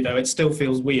honest with you though, it still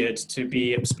feels weird to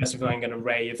be specifying an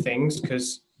array of things,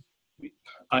 because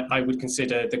I would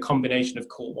consider the combination of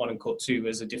court 1 and court 2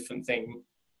 as a different thing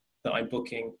that I'm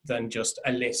booking than just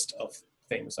a list of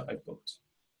things that I've booked.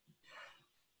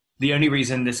 The only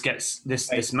reason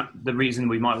the reason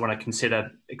we might want to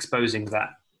consider exposing that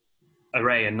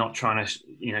array and not trying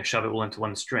to, shove it all into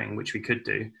one string, which we could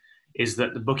do, is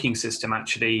that the booking system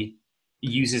actually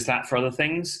uses that for other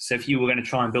things. So if you were going to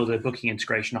try and build a booking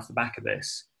integration off the back of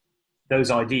this, those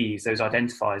IDs, those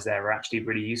identifiers there are actually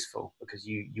really useful, because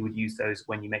you would use those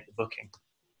when you make the booking,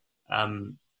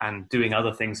 and doing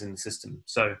other things in the system.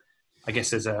 So I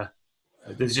guess there's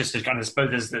just a kind of,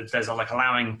 there's a, like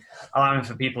allowing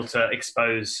for people to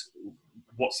expose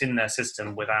what's in their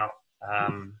system without,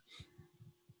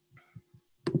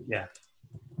 yeah.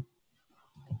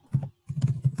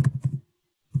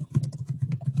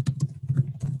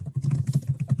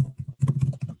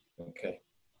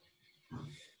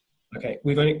 Okay,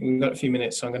 we've got a few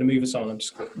minutes, so I'm going to move us on.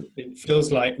 It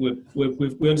feels like we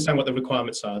understand what the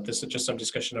requirements are. There's just some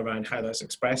discussion around how that's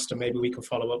expressed, and maybe we can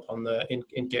follow up on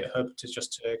in GitHub to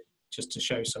just to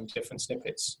show some different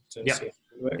snippets to see how it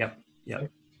works. Yeah.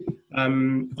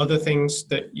 Other things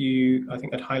that I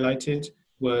think had highlighted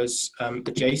was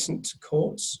adjacent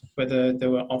courts, whether there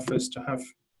were offers to have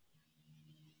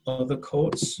other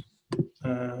courts.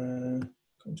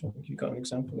 You've got an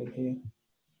example in here.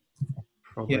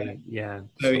 Probably, yeah.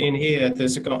 So in here,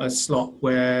 there's got a slot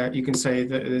where you can say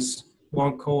that there's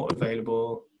one court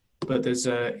available, but there's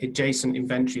a adjacent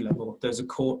inventory level. There's a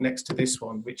court next to this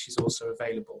one, which is also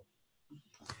available.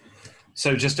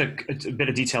 So just a bit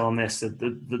of detail on this.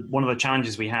 One of the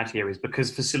challenges we had here is, because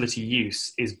facility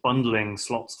use is bundling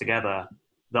slots together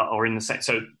that are in the set.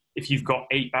 So if you've got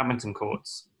 8 badminton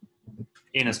courts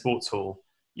in a sports hall,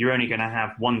 you're only going to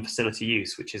have one facility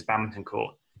use, which is badminton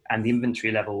court, and the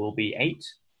inventory level will be 8.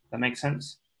 That makes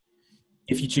sense?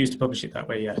 If you choose to publish it that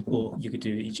way, yeah. Or you could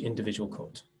do each individual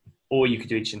court.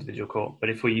 But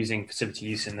if we're using facility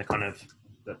use in the kind of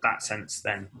that sense,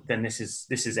 then this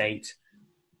is 8.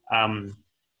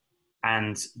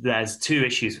 And there's 2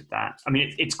 issues with that. I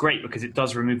mean, it's great because it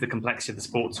does remove the complexity of the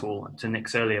sports hall, to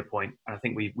Nick's earlier point. And I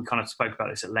think we kind of spoke about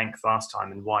this at length last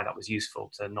time, and why that was useful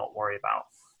to not worry about,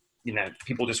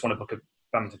 people just want to book a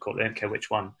badminton court, they don't care which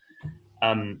one.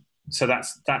 So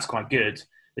that's quite good.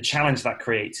 The challenge that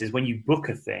creates is when you book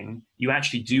a thing, you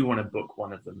actually do want to book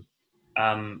one of them,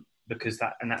 because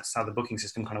that's how the booking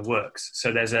system kind of works.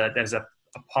 So there's a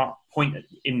point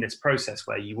in this process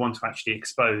where you want to actually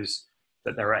expose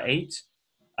that there are 8.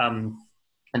 And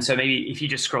so maybe if you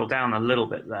just scroll down a little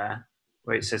bit there,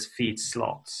 where it says feed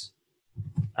slots,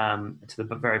 to the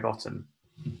very bottom,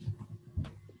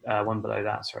 one below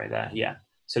that, sorry, there, yeah.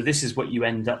 So this is what you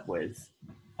end up with.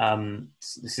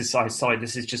 This is side.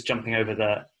 This is just jumping over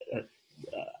the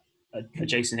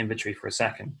adjacent inventory for a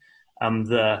second.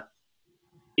 The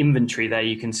inventory there,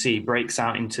 you can see, breaks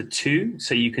out into 2.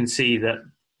 So you can see that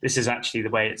this is actually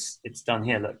the way it's done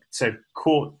here. Look, so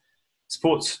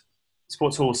sports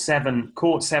hall 7,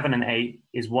 court 7 and 8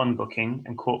 is one booking,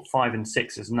 and court 5 and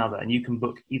 6 is another. And you can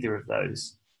book either of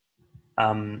those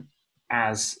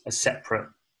as a separate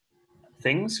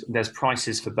things. There's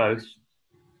prices for both.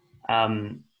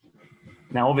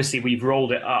 Now, obviously, we've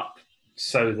rolled it up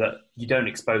so that you don't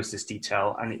expose this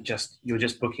detail, and you're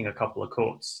just booking a couple of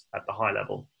courts at the high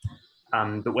level.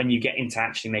 But when you get into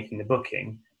actually making the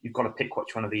booking, you've got to pick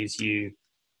which one of these you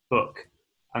book.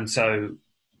 And so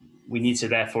we need to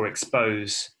therefore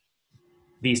expose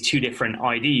these two different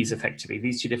IDs effectively.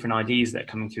 These two different IDs that are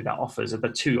coming through that offers are the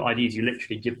two IDs you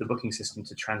literally give the booking system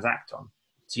to transact on.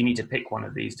 So you need to pick one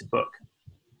of these to book.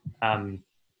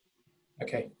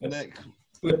 Okay. Nick,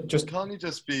 can't you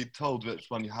just be told which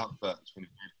one you have booked when you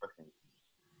do booking?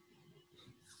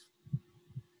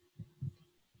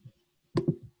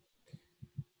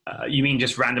 You mean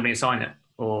just randomly assign it?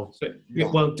 Or so,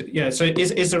 yeah. So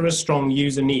is there a strong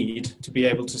user need to be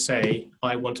able to say,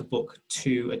 I want to book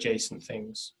 2 adjacent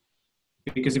things?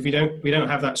 Because if we don't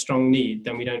have that strong need,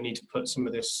 then we don't need to put some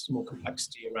of this more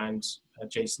complexity around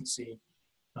adjacency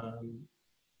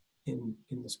in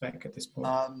the spec at this point.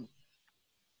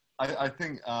 I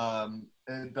think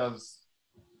it does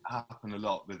happen a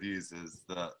lot with users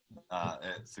that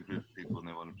it's a group of people and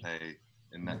they want to play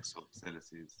in next door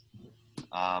facilities.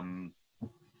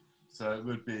 So it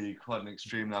would be quite an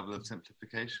extreme level of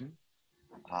simplification.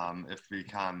 If we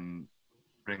can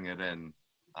bring it in,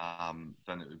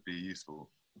 then it would be useful.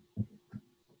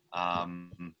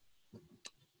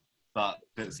 But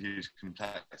if it's huge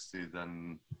complexity,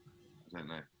 then I don't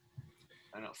know.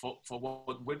 I don't know, for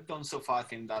what we've done so far, I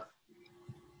think that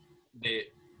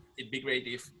it'd be great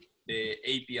if the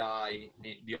API,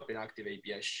 the OpenActive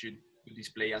API, should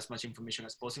display as much information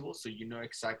as possible, so you know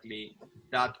exactly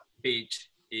that page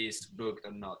is booked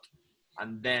or not.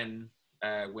 And then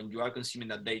when you are consuming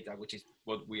that data, which is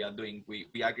what we are doing, we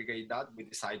aggregate that. We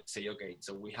decide to say, okay,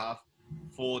 so we have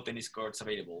 4 tennis courts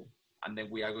available, and then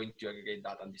we are going to aggregate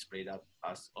that and display that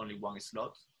as only one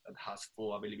slot that has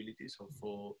 4 availabilities, or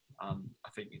 4, I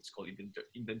think it's called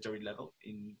inventory level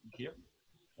in here.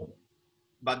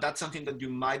 But that's something that you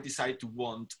might decide to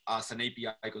want as an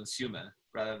API consumer,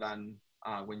 rather than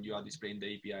when you are displaying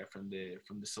the API from the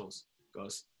source.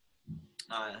 Because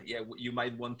yeah, you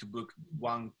might want to book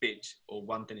 1 pitch or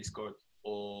 1 tennis court,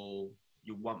 or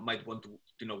you might want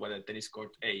to know whether tennis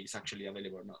court A is actually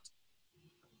available or not.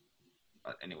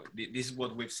 But anyway, this is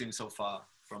what we've seen so far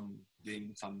from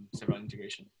doing several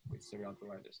integration with several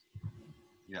providers.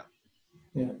 Yeah.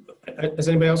 Yeah. Has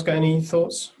anybody else got any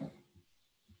thoughts?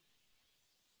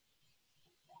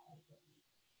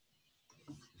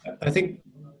 I think,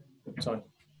 sorry.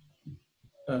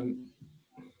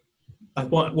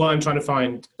 What I'm trying to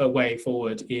find a way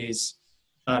forward is,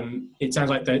 it sounds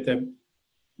like there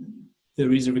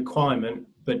is a requirement,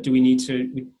 but do we need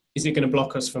to, is it going to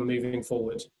block us from moving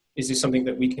forward? Is this something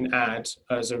that we can add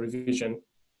as a revision,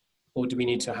 or do we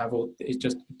need to have it's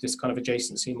just this kind of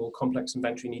adjacency, more complex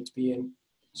inventory need to be in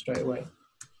straight away?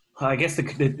 I guess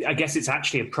I guess it's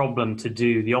actually a problem to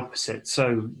do the opposite.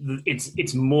 So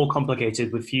it's more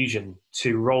complicated with Fusion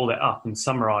to roll it up and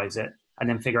summarize it, and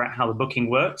then figure out how the booking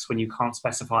works when you can't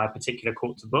specify a particular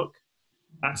court to book.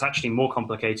 That's actually more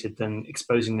complicated than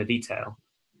exposing the detail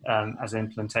as an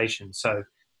implementation. So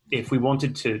if we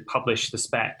wanted to publish the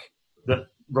spec that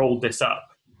rolled this up,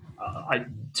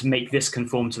 to make this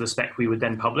conform to the spec we would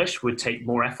then publish would take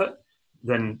more effort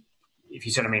than, if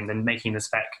you see what I mean, than making the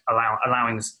spec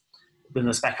allowing us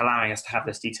to have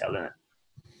this detail in it.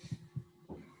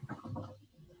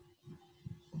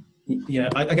 Yeah,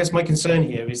 I guess my concern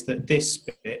here is that this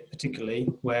bit, particularly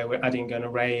where we're adding an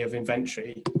array of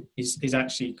inventory, is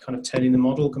actually kind of turning the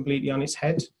model completely on its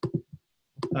head.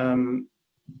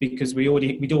 Because we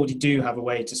already do have a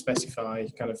way to specify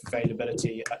kind of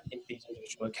availability in these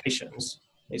individual locations.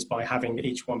 Is by having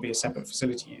each one be a separate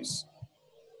facility use.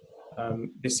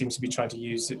 This seems to be trying to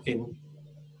use it in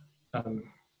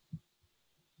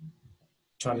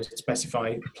trying to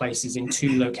specify places in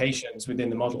 2 locations within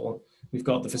the model. We've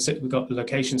got the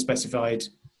location specified,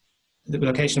 the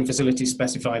location and facility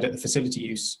specified at the facility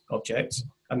use object,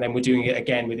 and then we're doing it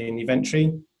again within the inventory,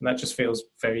 and that just feels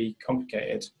very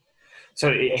complicated.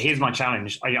 So here's my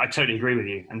challenge. I totally agree with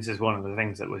you, and this is one of the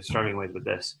things that we're struggling with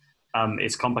this.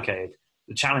 It's complicated.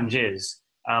 The challenge is,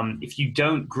 if you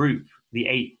don't group the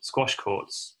 8 squash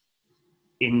courts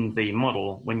in the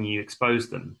model when you expose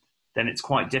them, then it's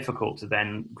quite difficult to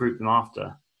then group them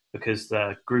after, because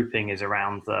the grouping is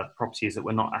around the properties that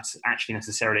we're not actually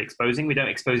necessarily exposing. We don't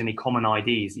expose any common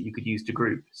IDs that you could use to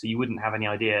group, so you wouldn't have any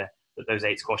idea that those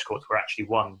 8 squash courts were actually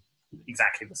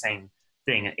exactly the same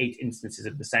thing, and 8 instances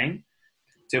of the same.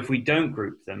 So if we don't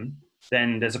group them,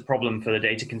 then there's a problem for the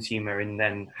data consumer in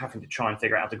then having to try and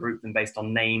figure out how to group them based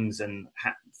on names and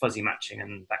fuzzy matching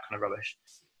and that kind of rubbish.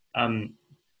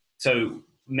 So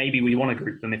maybe we want to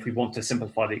group them if we want to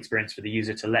simplify the experience for the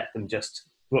user, to let them just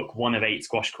book one of 8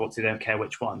 squash courts, they don't care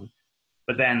which one.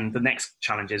 But then the next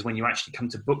challenge is when you actually come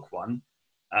to book one,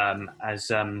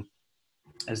 as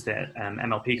as the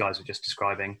MLP guys were just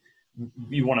describing,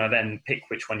 you want to then pick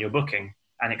which one you're booking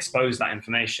and expose that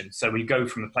information. So we go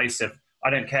from a place of, I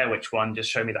don't care which one,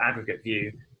 just show me the aggregate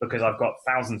view, because I've got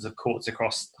thousands of courts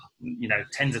across,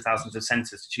 tens of thousands of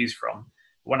centres to choose from.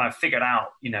 When I've figured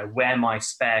out, where my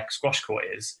spare squash court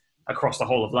is across the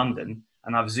whole of London,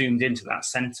 and I've zoomed into that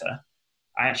centre,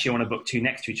 I actually want to book 2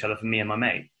 next to each other for me and my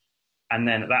mate. And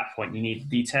then at that point, you need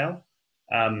detail,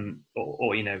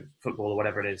 or football or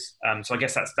whatever it is. So I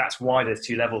guess that's why there's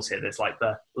 2 levels here. There's like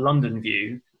the London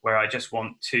view, where I just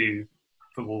want 2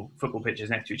 football pitches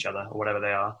next to each other or whatever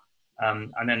they are.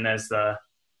 And then there's I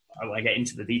want to get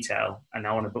into the detail and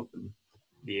I want to book them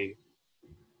view.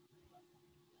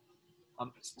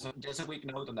 So just a quick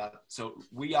note on that. So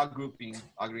we are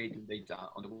aggregating data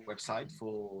on the website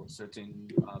for certain,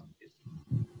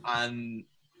 and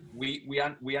we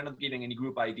are not giving any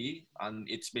group ID, and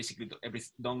it's basically everything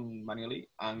done manually.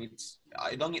 And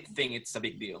I don't think it's a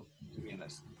big deal, to be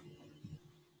honest.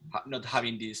 Not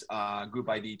having this group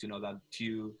ID to know that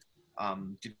 2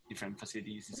 different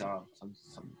facilities are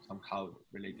somehow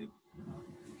related.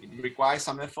 It requires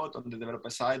some effort on the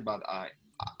developer side, but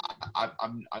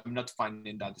I'm not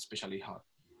finding that especially hard.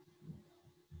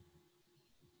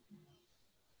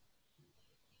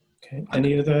 Okay.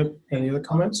 Any other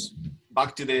comments?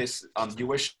 Back to this, you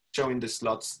were showing the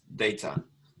slots data,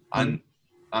 and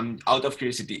out of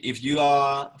curiosity, if you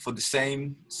are for the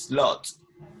same slot,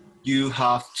 you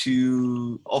have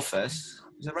 2 offers.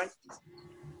 Is that right?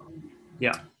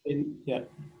 Yeah. Yeah.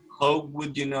 How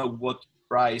would you know what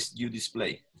price you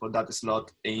display for that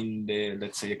slot in the,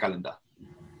 let's say, a calendar?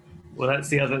 Well, that's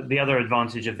the other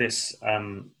advantage of this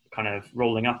kind of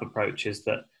rolling up approach, is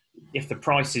that if the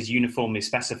price is uniformly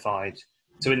specified,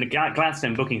 so in the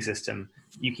Gladstone booking system,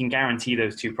 you can guarantee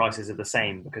those 2 prices are the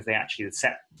same, because they actually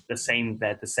set the same,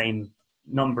 they're the same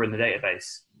number in the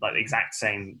database, like the exact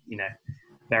same,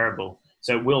 variable.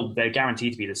 So they're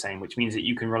guaranteed to be the same, which means that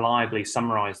you can reliably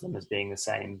summarize them as being the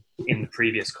same in the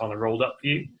previous kind of rolled up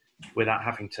view without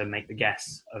having to make the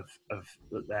guess of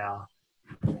that they are.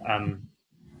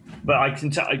 But I can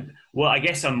tell, what I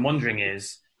guess I'm wondering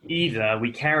is, either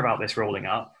we care about this rolling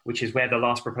up, which is where the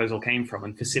last proposal came from,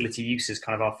 and facility use is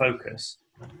kind of our focus,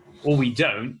 or we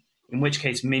don't, in which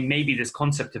case maybe this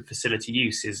concept of facility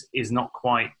use is not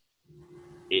quite,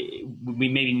 we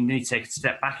maybe need to take a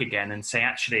step back again and say,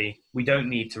 actually, we don't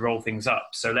need to roll things up.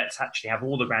 So let's actually have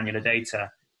all the granular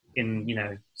data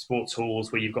in, sports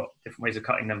halls where you've got different ways of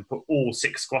cutting them, put all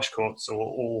 6 squash courts or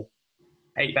all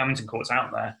 8 badminton courts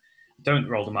out there. Don't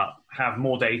roll them up, have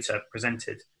more data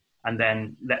presented, and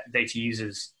then let data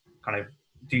users kind of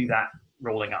do that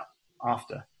rolling up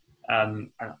after. I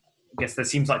guess there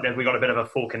seems like we've got a bit of a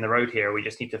fork in the road here. We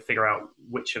just need to figure out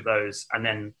which of those, and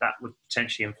then that would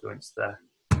potentially influence the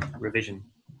revision.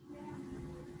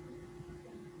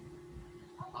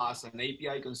 As an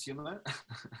API consumer,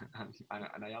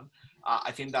 and I am,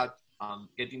 I think that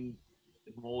getting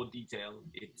more detail,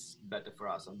 it's better for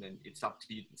us, and then it's up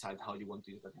to you to decide how you want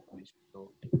to use that information.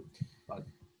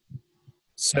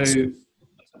 So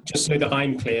just so that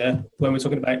I'm clear, when we're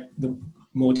talking about the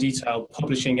more detail,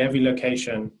 publishing every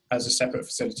location as a separate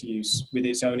facility use with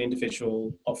its own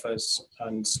individual offers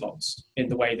and slots in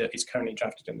the way that it's currently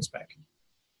drafted in the spec.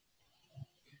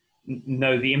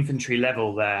 No, the inventory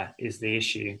level there is the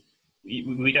issue.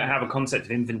 We don't have a concept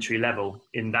of inventory level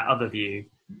in that other view.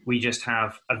 We just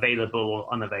have available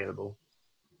or unavailable,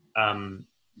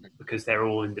 because they're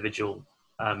all individual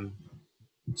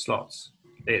slots.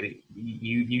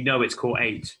 You know it's court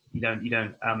 8. You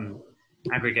don't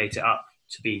aggregate it up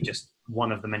to be just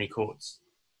one of the many courts.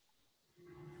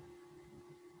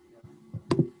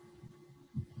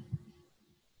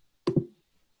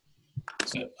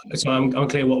 So I'm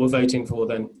clear what we're voting for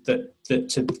then.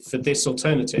 For this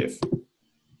alternative.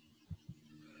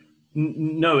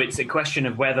 No, it's a question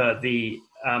of whether the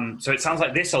so it sounds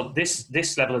like this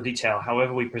level of detail,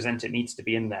 however we present it, needs to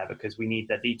be in there because we need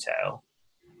the detail.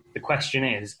 The question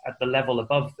is at the level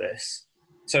above this.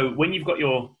 So when you've got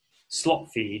your slot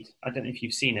feed, I don't know if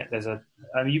you've seen it. There's a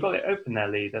you've got it open there,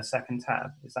 Lee. The second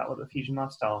tab. Is that what the Fusion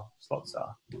Lifestyle slots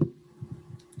are?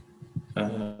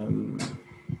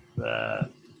 The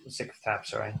 6th tab,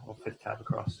 sorry, or 5th tab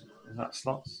across. Is that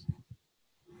slots?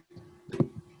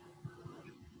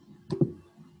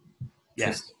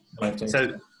 Yes.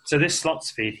 So this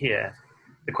slots feed here,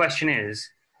 the question is,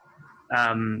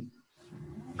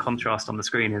 contrast on the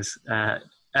screen is,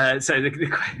 so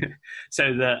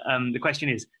the question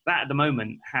is, that at the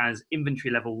moment has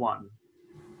inventory level 1.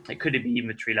 It could be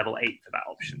inventory level 8 for that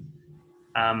option.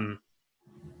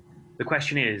 The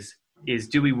question is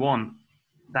do we want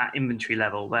that inventory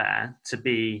level there to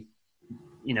be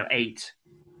 8,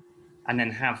 and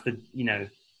then have the,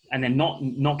 and then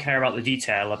not care about the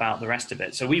detail about the rest of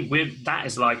it. So that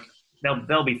is like,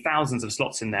 there'll be thousands of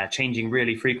slots in there changing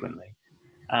really frequently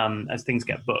as things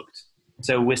get booked.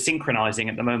 So we're synchronizing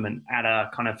at the moment at a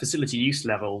kind of facility use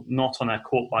level, not on a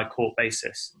court by court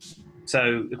basis.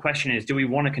 So the question is, do we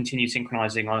want to continue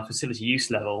synchronizing on a facility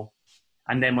use level?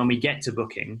 And then when we get to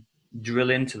booking, drill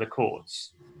into the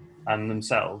courts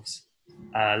themselves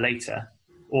later?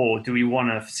 Or do we want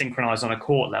to synchronize on a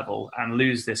court level and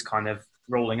lose this kind of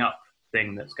rolling up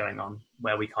thing that's going on,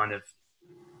 where we kind of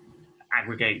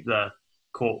aggregate the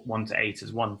court 1 to 8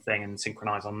 as one thing and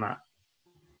synchronize on that?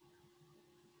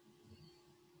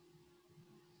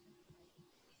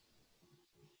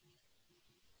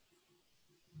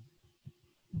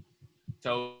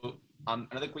 So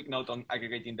another quick note on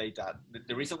aggregating data.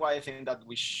 The reason why I think that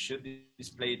we should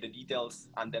display the details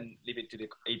and then leave it to the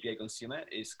API consumer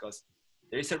is because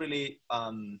there is a really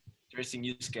interesting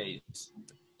use case.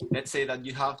 Let's say that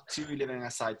you have 2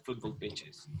 11-a-side football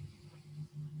pitches,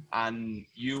 and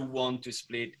you want to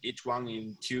split each one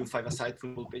in 2 5-a-side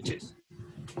football pitches.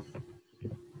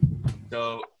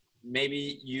 So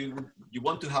maybe you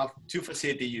want to have 2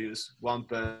 facility use, 1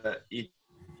 per each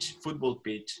football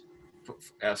pitch.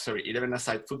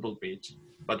 11-a-side football pitch.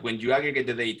 But when you aggregate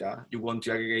the data, you want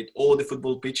to aggregate all the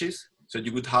football pitches. So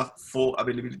you would have 4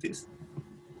 availabilities,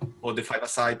 or the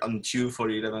 5-a-side and 2 for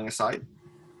 11-a-side.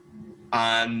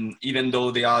 And even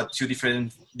though they are 2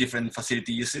 different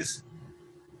facility uses.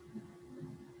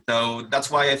 So that's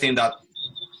why I think that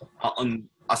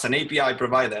as an API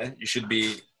provider, you should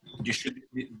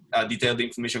detail the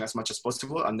information as much as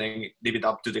possible, and then leave it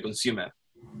up to the consumer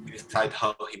to decide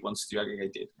how he wants to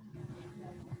aggregate it.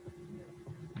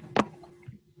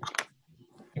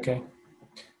 Okay.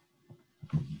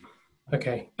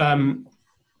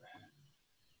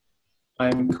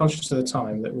 I'm conscious of the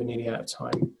time, that we're nearly out of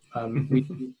time. We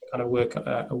can kind of work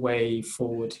a way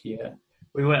forward here.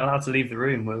 We weren't allowed to leave the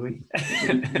room, were we?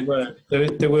 We weren't.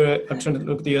 There were. I'm trying to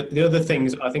look. The other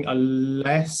things I think are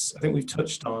less. I think we've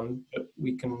touched on, but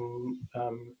we can.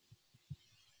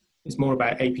 It's more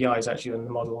about APIs actually than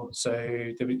the model.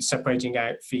 So separating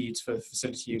out feeds for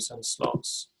facility use and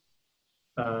slots.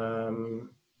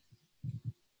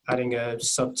 Adding a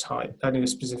subtype, adding a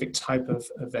specific type of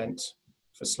event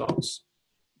for slots,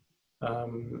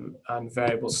 and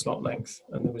variable slot length.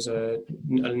 And there was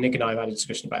Nick and I have had a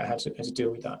discussion about how to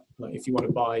deal with that. Like if you want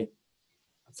to buy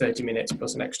 30 minutes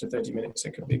plus an extra 30 minutes,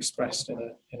 it could be expressed in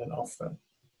an offer.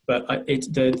 But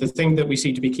the thing that we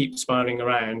seem to keep spiraling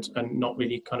around and not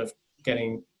really kind of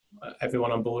getting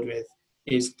everyone on board with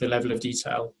is the level of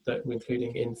detail that we're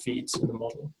including in feeds in the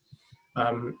model.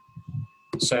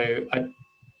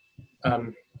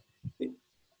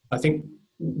 I think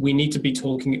we need to be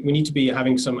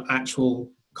having some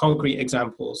actual concrete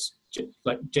examples,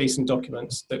 like JSON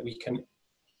documents that we can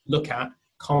look at,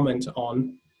 comment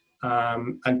on,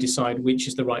 and decide which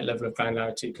is the right level of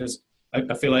granularity. Because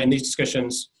I feel like in these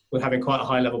discussions, we're having quite a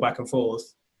high level back and forth,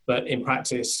 but in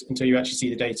practice, until you actually see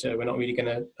the data, we're not really going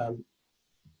to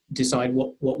decide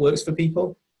what works for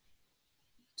people.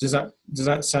 Does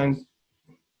that sound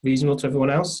reasonable to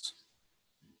everyone else?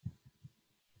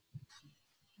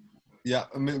 Yeah,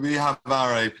 I mean, we have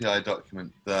our API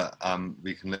document that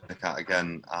we can look at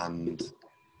again and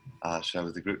share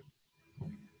with the group.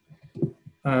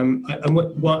 And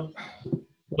what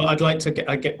I'd like to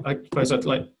I suppose I'd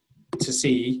like to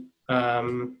see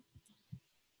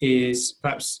is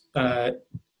perhaps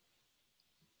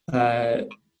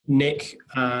Nick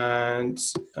and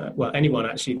anyone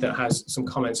actually that has some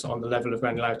comments on the level of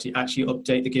granularity actually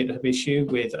update the GitHub issue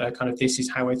with kind of this is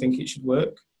how I think it should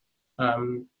work.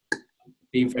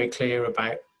 Being very clear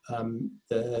about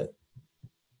the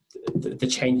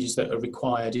changes that are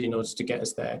required in order to get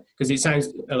us there. Because it sounds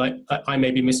like I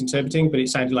may be misinterpreting, but it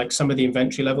sounded like some of the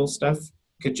inventory level stuff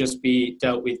could just be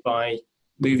dealt with by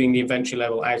moving the inventory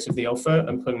level out of the offer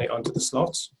and putting it onto the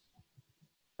slot,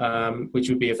 which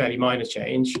would be a fairly minor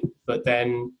change. But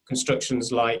then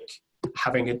constructions like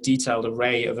having a detailed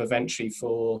array of inventory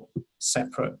for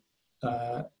separate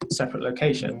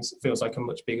locations feels like a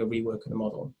much bigger rework of the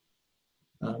model.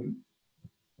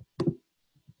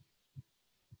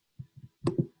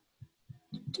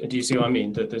 Do you see what I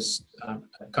mean? That there's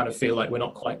kind of feel like we're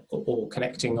not quite all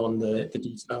connecting on the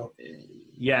detail.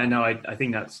 Yeah, no, I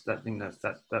think that's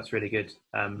really good.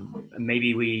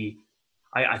 Maybe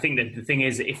I think that the thing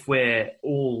is, if we're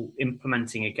all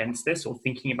implementing against this or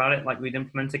thinking about it like we'd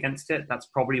implement against it, that's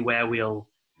probably where we'll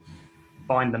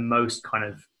find the most kind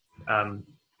of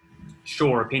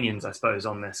sure opinions, I suppose,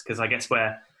 on this. Because I guess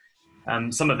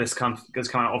Some of this does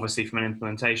come out obviously from an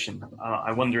implementation.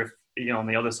 I wonder if, you know, on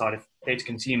the other side, if data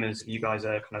consumers, you guys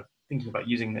are kind of thinking about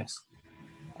using this,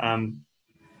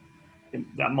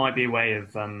 that might be a way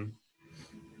of,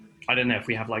 I don't know, if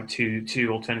we have like two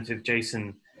alternative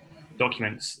JSON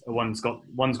documents. One's got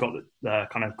the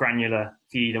kind of granular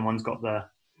feed, and one's got the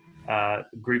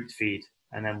grouped feed,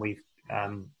 and then we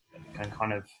can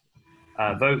kind of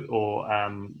vote or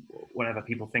whatever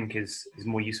people think is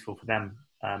more useful for them.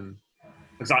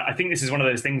 Because I think this is one of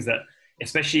those things that,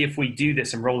 especially if we do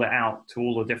this and roll it out to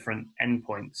all the different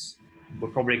endpoints, we're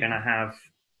probably going to have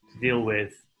to deal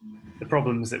with the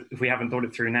problems that if we haven't thought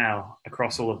it through now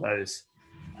across all of those.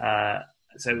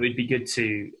 So it would be good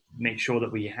to make sure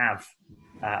that we have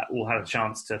all had a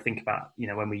chance to think about, you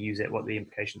know, when we use it, what the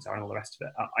implications are and all the rest of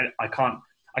it. I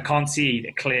can't see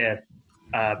a clear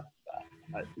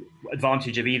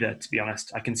advantage of either, to be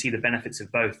honest. I can see the benefits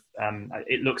of both.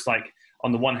 It looks like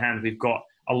on the one hand, we've got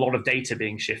a lot of data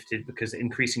being shifted because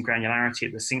increasing granularity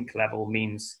at the sync level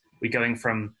means we're going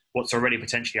from what's already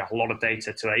potentially a lot of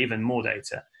data to even more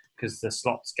data because the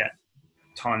slots get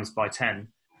times by 10.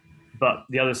 But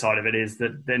the other side of it is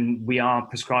that then we are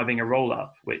prescribing a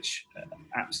roll-up, which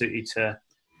absolutely, to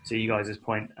you guys'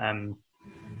 point,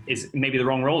 is maybe the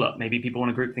wrong roll-up. Maybe people want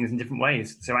to group things in different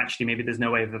ways. So actually, maybe there's no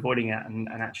way of avoiding it, and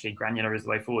actually granular is the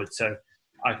way forward. So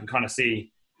I can kind of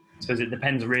see, I suppose it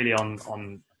depends really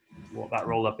on what that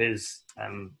roll-up is.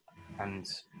 And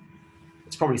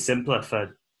it's probably simpler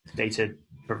for data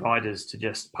providers to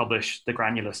just publish the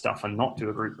granular stuff and not do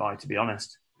a group by, to be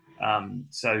honest.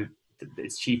 So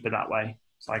it's cheaper that way.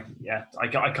 It's like, yeah,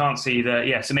 I can't see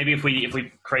so maybe if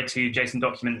we create two JSON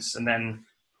documents and then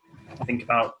think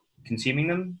about consuming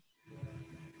them.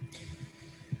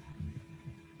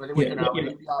 Whether we can have an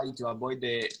API to avoid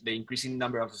the increasing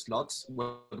number of slots,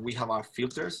 we have our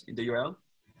filters in the URL.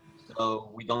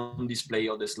 So we don't display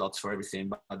all the slots for everything,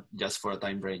 but just for a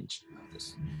time range.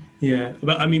 Yeah,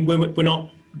 but I mean, we're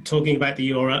not talking about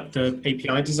the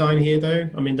API design here, though.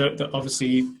 I mean,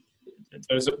 obviously,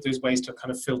 there's ways to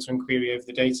kind of filter and query over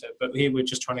the data, but here we're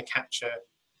just trying to capture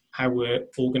how we're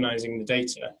organizing the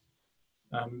data.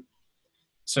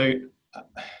 So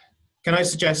can I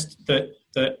suggest that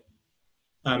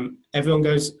everyone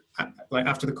goes, like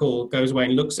after the call, goes away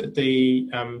and looks at the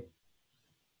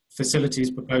facilities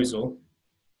proposal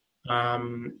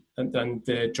and then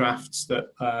the drafts that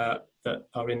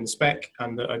are in the spec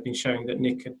and that I've been showing that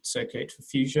Nick had circulated for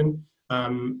Fusion,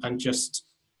 and just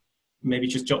maybe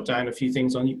just jot down a few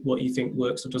things on what you think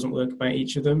works or doesn't work about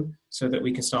each of them so that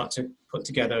we can start to put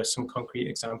together some concrete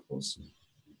examples.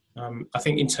 I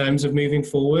think in terms of moving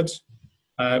forward,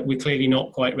 we're clearly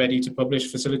not quite ready to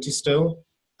publish facilities still.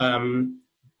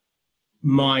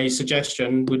 My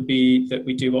suggestion would be that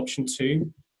we do option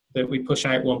 2, that we push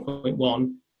out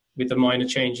 1.1 with the minor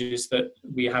changes that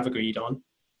we have agreed on,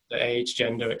 the age,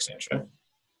 gender, etc.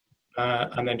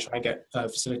 And then try and get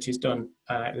facilities done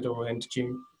at the door end of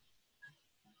June.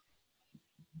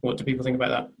 What do people think about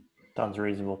that? Sounds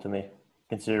reasonable to me,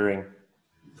 considering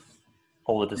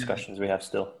all the discussions we have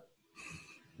still.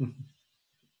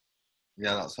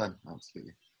 Yeah, that's fine.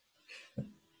 Absolutely.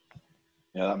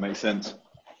 Yeah, that makes sense.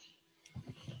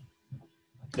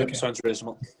 Yep, Okay. sounds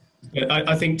reasonable.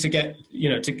 I think to get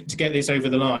to get this over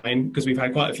the line, because we've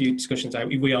had quite a few discussions out,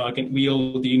 we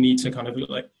all do need to kind of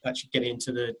like actually get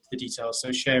into the details.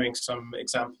 So sharing some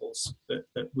examples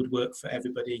that would work for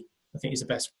everybody, I think, is the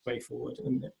best way forward,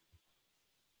 isn't it?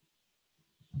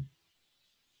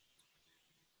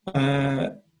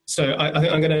 So I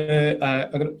think I'm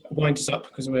gonna wind this up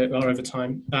because we are over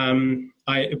time.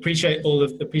 I appreciate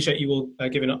you all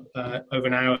giving up over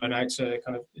an hour now to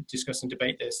kind of discuss and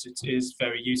debate this. It is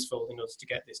very useful in order to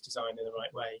get this designed in the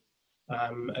right way.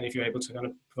 And if you're able to kind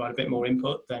of provide a bit more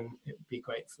input, then it would be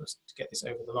great for us to get this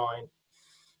over the line.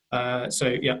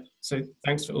 So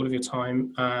thanks for all of your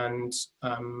time, and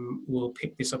we'll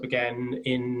pick this up again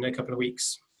in a couple of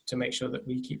weeks to make sure that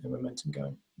we keep the momentum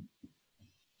going.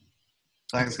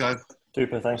 Thanks, guys.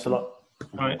 Super, thanks a lot.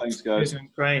 All right. Thanks, guys.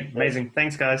 Great, amazing.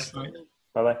 Thanks, guys. Bye.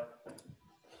 Bye-bye.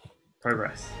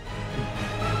 Progress.